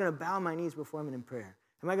 Am I going to bow my knees before him in prayer?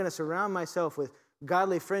 Am I going to surround myself with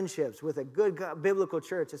godly friendships, with a good biblical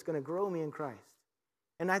church that's going to grow me in Christ?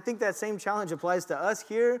 And I think that same challenge applies to us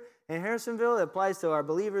here in Harrisonville. It applies to our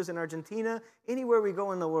believers in Argentina, anywhere we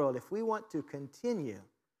go in the world. If we want to continue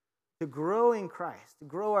to grow in Christ, to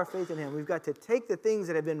grow our faith in him, we've got to take the things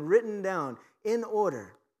that have been written down in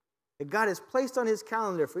order that God has placed on his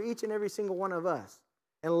calendar for each and every single one of us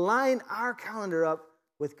and line our calendar up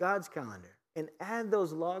with God's calendar and add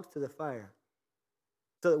those logs to the fire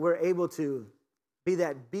so that we're able to be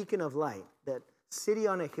that beacon of light, that city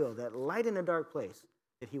on a hill, that light in a dark place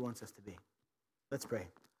that he wants us to be. Let's pray.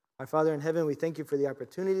 Our Father in heaven, we thank you for the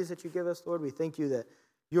opportunities that you give us, Lord. We thank you that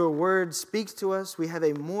your word speaks to us. We have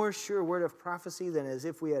a more sure word of prophecy than as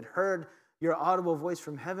if we had heard your audible voice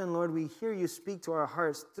from heaven. Lord, we hear you speak to our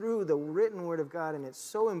hearts through the written word of God, and it's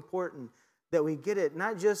so important that we get it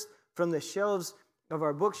not just from the shelves of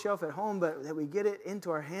our bookshelf at home, but that we get it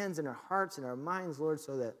into our hands and our hearts and our minds, Lord,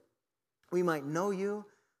 so that we might know you,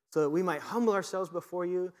 so that we might humble ourselves before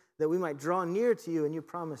you, that we might draw near to you, and you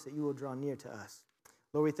promise that you will draw near to us.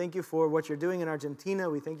 Lord, we thank you for what you're doing in Argentina.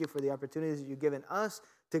 We thank you for the opportunities that you've given us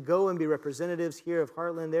to go and be representatives here of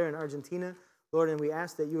Heartland there in Argentina. Lord, and we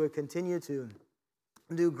ask that you would continue to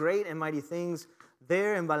do great and mighty things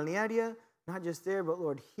there in Balnearia, not just there, but,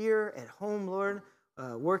 Lord, here at home, Lord,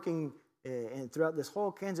 working and throughout this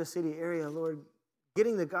whole Kansas City area, Lord,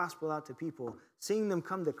 getting the gospel out to people, seeing them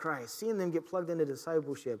come to Christ, seeing them get plugged into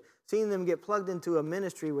discipleship, seeing them get plugged into a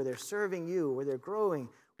ministry where they're serving you, where they're growing,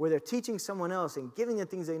 where they're teaching someone else and giving the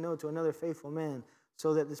things they know to another faithful man,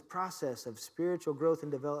 so that this process of spiritual growth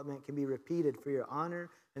and development can be repeated for your honor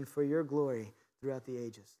and for your glory throughout the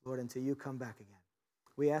ages, Lord, until you come back again.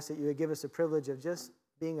 We ask that you would give us the privilege of just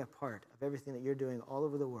being a part of everything that you're doing all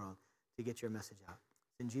over the world to get your message out.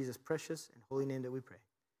 In Jesus' precious and holy name that we pray.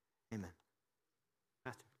 Amen.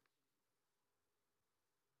 Pastor.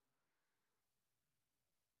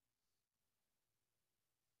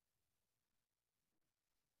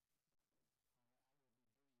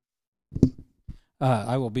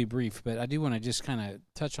 I will be brief, but I do want to just kind of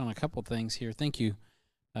touch on a couple things here. Thank you,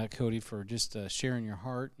 Cody, for just sharing your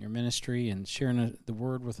heart, your ministry, and sharing the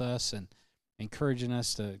word with us and encouraging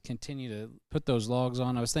us to continue to put those logs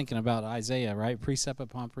on. I was thinking about Isaiah, right? Precept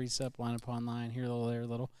upon precept, line upon line, here a little, there a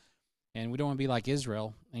little. And we don't want to be like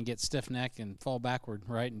Israel and get stiff-necked and fall backward,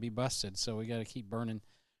 right, and be busted. So we got to keep burning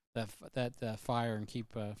that fire and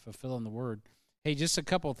keep fulfilling the word. Hey, just a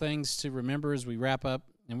couple things to remember as we wrap up,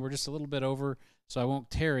 and we're just a little bit over, so I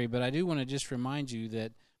won't tarry, but I do want to just remind you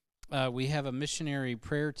that we have a missionary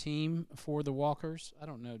prayer team for the walkers. I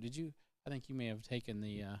don't know, did you? I think you may have taken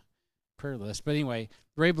the prayer list. But anyway,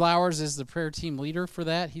 Ray Blowers is the prayer team leader for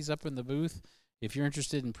that. He's up in the booth. If you're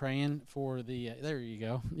interested in praying for the, there you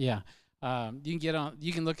go, yeah. You can get on.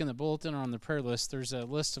 You can look in the bulletin or on the prayer list. There's a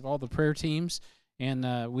list of all the prayer teams,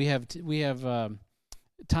 and we have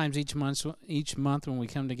times each month when we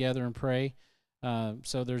come together and pray.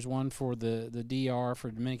 So there's one for the DR,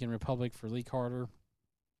 for Dominican Republic, for Lee Carter,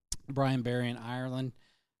 Brian Barry in Ireland.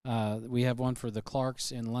 We have one for the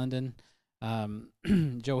Clarks in London,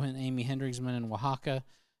 Joe and Amy Hendricksman in Oaxaca,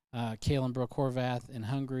 Kaylin Brooke Horvath in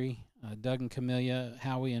Hungary, Doug and Camelia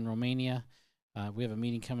Howie in Romania. We have a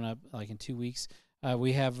meeting coming up like in 2 weeks.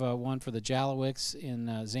 We have one for the Jalowicks in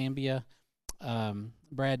Zambia,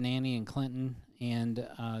 Brad and Annie in Clinton, and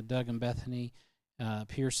Doug and Bethany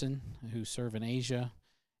Pearson, who serve in Asia,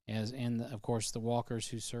 and of course the Walkers,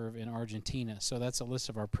 who serve in Argentina. So that's a list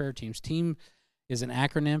of our prayer teams. Team is an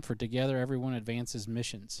acronym for Together Everyone Advances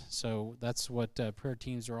Missions. So that's what prayer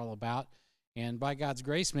teams are all about. And by God's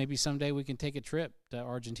grace, maybe someday we can take a trip to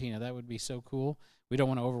Argentina. That would be so cool. We don't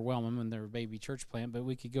want to overwhelm them in their baby church plant, but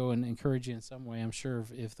we could go and encourage you in some way, I'm sure,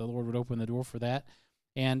 if the Lord would open the door for that.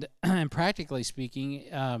 And practically speaking,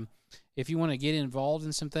 if you want to get involved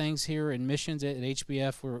in some things here in missions at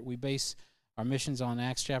HBF, where we base our missions on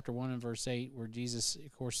Acts chapter 1 and verse 8, where Jesus,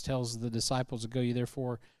 of course, tells the disciples to go ye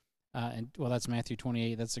therefore, that's Matthew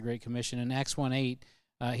 28, that's the Great Commission. In Acts 1:8,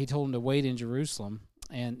 he told them to wait in Jerusalem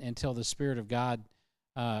and until the Spirit of God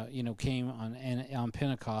came on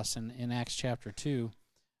Pentecost in Acts chapter 2.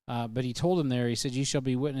 But he told them there, he said, ye shall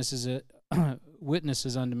be witnesses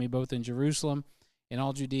unto me both in Jerusalem, in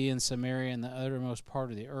all Judea and Samaria, and the uttermost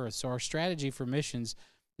part of the earth. So our strategy for missions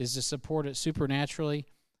is to support it supernaturally,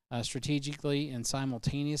 strategically, and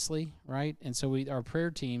simultaneously, right? And so our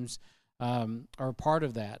prayer teams are part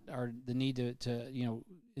of that, the need to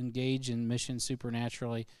engage in missions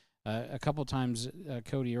supernaturally. A couple times,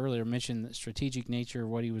 Cody earlier mentioned the strategic nature of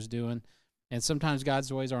what he was doing. And sometimes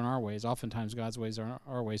God's ways aren't our ways. Oftentimes God's ways aren't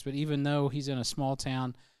our ways. But even though he's in a small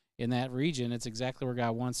town in that region, it's exactly where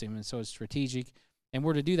God wants him. And so it's strategic. And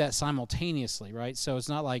we're to do that simultaneously, right? So it's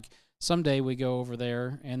not like someday we go over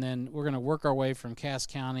there and then we're going to work our way from Cass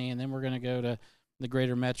County and then we're going to go to the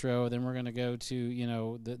greater metro, then we're going to go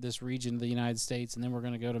to, this region of the United States, and then we're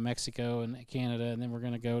going to go to Mexico and Canada, and then we're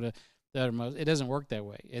going to go to the uttermost. It doesn't work that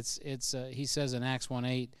way. He says in Acts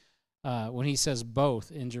 1:8, when he says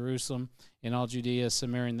both in Jerusalem, in all Judea,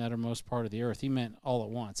 Samaria, and the uttermost part of the earth, he meant all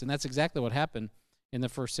at once. And that's exactly what happened in the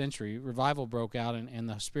first century. Revival broke out, and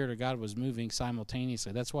the Spirit of God was moving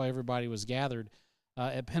simultaneously. That's why everybody was gathered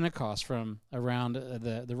at Pentecost from around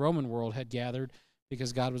the Roman world had gathered,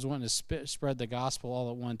 because God was wanting to spread the gospel all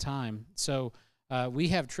at one time. So we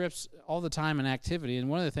have trips all the time and activity, and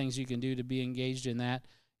one of the things you can do to be engaged in that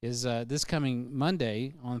is this coming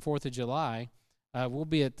Monday on 4th of July, we'll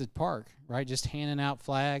be at the park, right, just handing out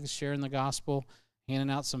flags, sharing the gospel, handing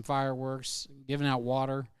out some fireworks, giving out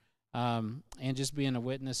water, and just being a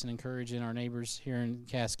witness and encouraging our neighbors here in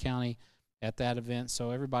Cass County at that event.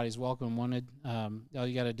 So everybody's welcome and wanted. All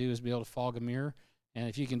you got to do is be able to fog a mirror. And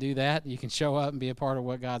if you can do that, you can show up and be a part of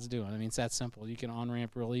what God's doing. I mean, it's that simple. You can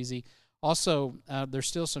on-ramp real easy. Also, there's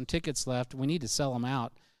still some tickets left. We need to sell them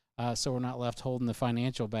out so we're not left holding the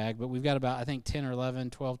financial bag. But we've got about, I think, 10 or 11,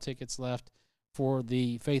 12 tickets left for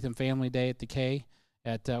the Faith and Family Day at the K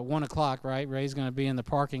at 1 o'clock, right? Ray's going to be in the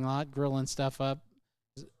parking lot grilling stuff up.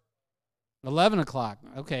 11 o'clock.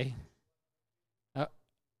 Okay.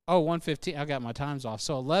 1:15. I got my times off.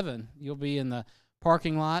 So 11, you'll be in the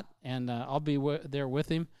parking lot, and I'll be there with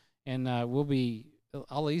him, and I'll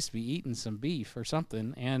at least be eating some beef or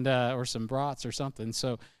something, and or some brats or something.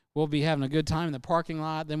 So we'll be having a good time in the parking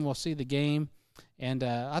lot. Then we'll see the game, and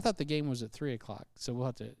I thought the game was at 3 o'clock. So we'll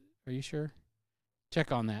have to. Are you sure?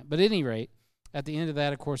 Check on that. But at any rate, at the end of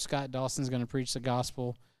that, of course, Scott Dawson's going to preach the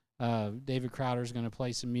gospel. David Crowder's going to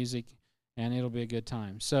play some music, and it'll be a good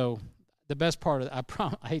time. So the best part of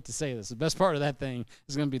I hate to say this, the best part of that thing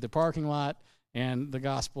is going to be the parking lot and the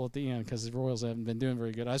gospel at the end, because the Royals haven't been doing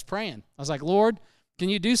very good. I was praying. I was like, Lord, can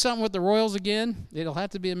you do something with the Royals again? It'll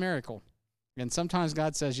have to be a miracle. And sometimes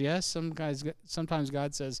God says yes. Sometimes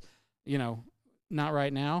God says, not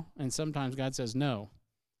right now. And sometimes God says no.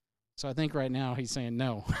 So I think right now he's saying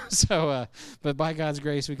no. But by God's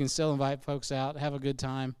grace, we can still invite folks out, have a good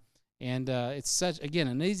time. And it's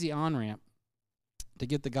an easy on-ramp to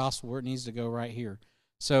get the gospel where it needs to go right here.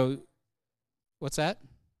 So what's that?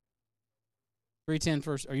 3:10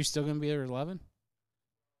 first. Are you still going to be there at 11?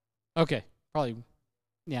 Okay, probably,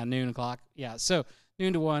 noon o'clock. Yeah, so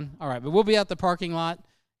noon to 1. All right, but we'll be out the parking lot,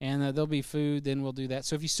 and there'll be food. Then we'll do that.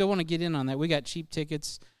 So if you still want to get in on that, we got cheap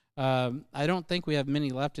tickets. I don't think we have many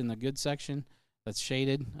left in the good section that's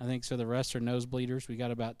shaded. I think so. The rest are nosebleeders. We got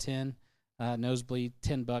about 10 nosebleed,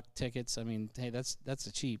 $10 tickets. I mean, hey, that's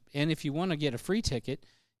a cheap. And if you want to get a free ticket,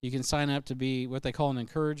 you can sign up to be what they call an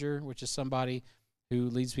encourager, which is somebody who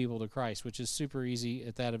leads people to Christ, which is super easy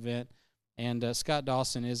at that event. And Scott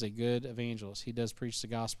Dawson is a good evangelist. He does preach the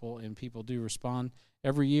gospel, and people do respond.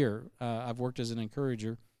 Every year, I've worked as an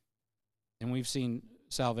encourager, and we've seen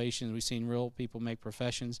salvations. We've seen real people make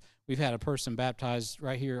professions. We've had a person baptized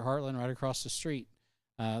right here at Heartland, right across the street.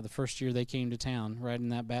 The first year they came to town, right in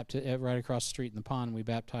that right across the street in the pond, we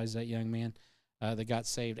baptized that young man that got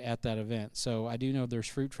saved at that event. So I do know there's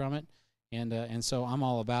fruit from it, and so I'm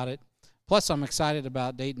all about it. Plus, I'm excited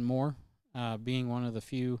about Dayton Moore being one of the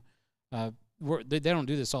few. They don't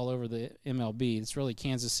do this all over the MLB. It's really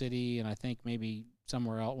Kansas City, and I think maybe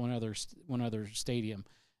somewhere else, one other stadium,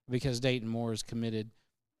 because Dayton Moore is committed,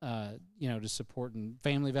 to supporting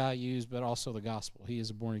family values, but also the gospel. He is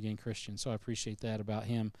a born-again Christian, so I appreciate that about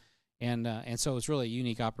him. And so it's really a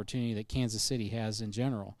unique opportunity that Kansas City has in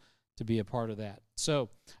general to be a part of that. So,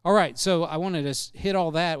 all right, so I wanted to hit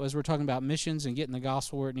all that as we're talking about missions and getting the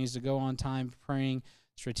gospel where it needs to go on time, praying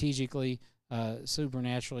strategically,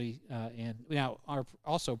 supernaturally, and now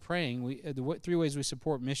also praying. The 3 ways we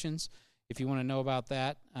support missions. If you want to know about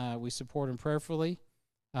that, we support them prayerfully,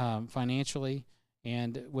 financially,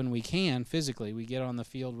 and when we can, physically, we get on the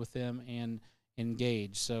field with them and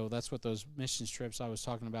engage. So that's what those missions trips I was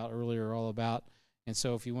talking about earlier are all about. And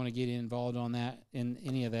so if you want to get involved on that, in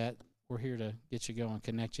any of that, we're here to get you going,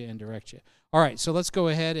 connect you, and direct you. All right, so let's go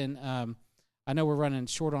ahead, and I know we're running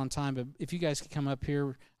short on time, but if you guys could come up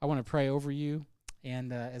here, I want to pray over you,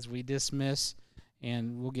 and as we dismiss,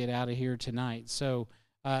 and we'll get out of here tonight. So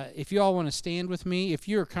if you all want to stand with me, if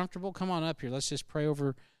you're comfortable, come on up here. Let's just pray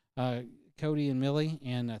over Cody and Millie,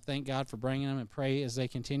 and thank God for bringing them, and pray as they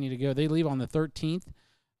continue to go. They leave on the 13th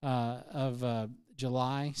of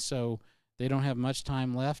July, so they don't have much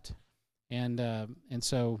time left. And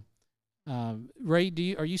so,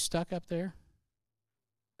 Ray, are you stuck up there?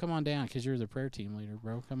 Come on down, because you're the prayer team leader,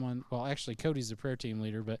 bro. Come on. Well, actually, Cody's the prayer team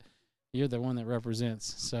leader, but you're the one that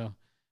represents. So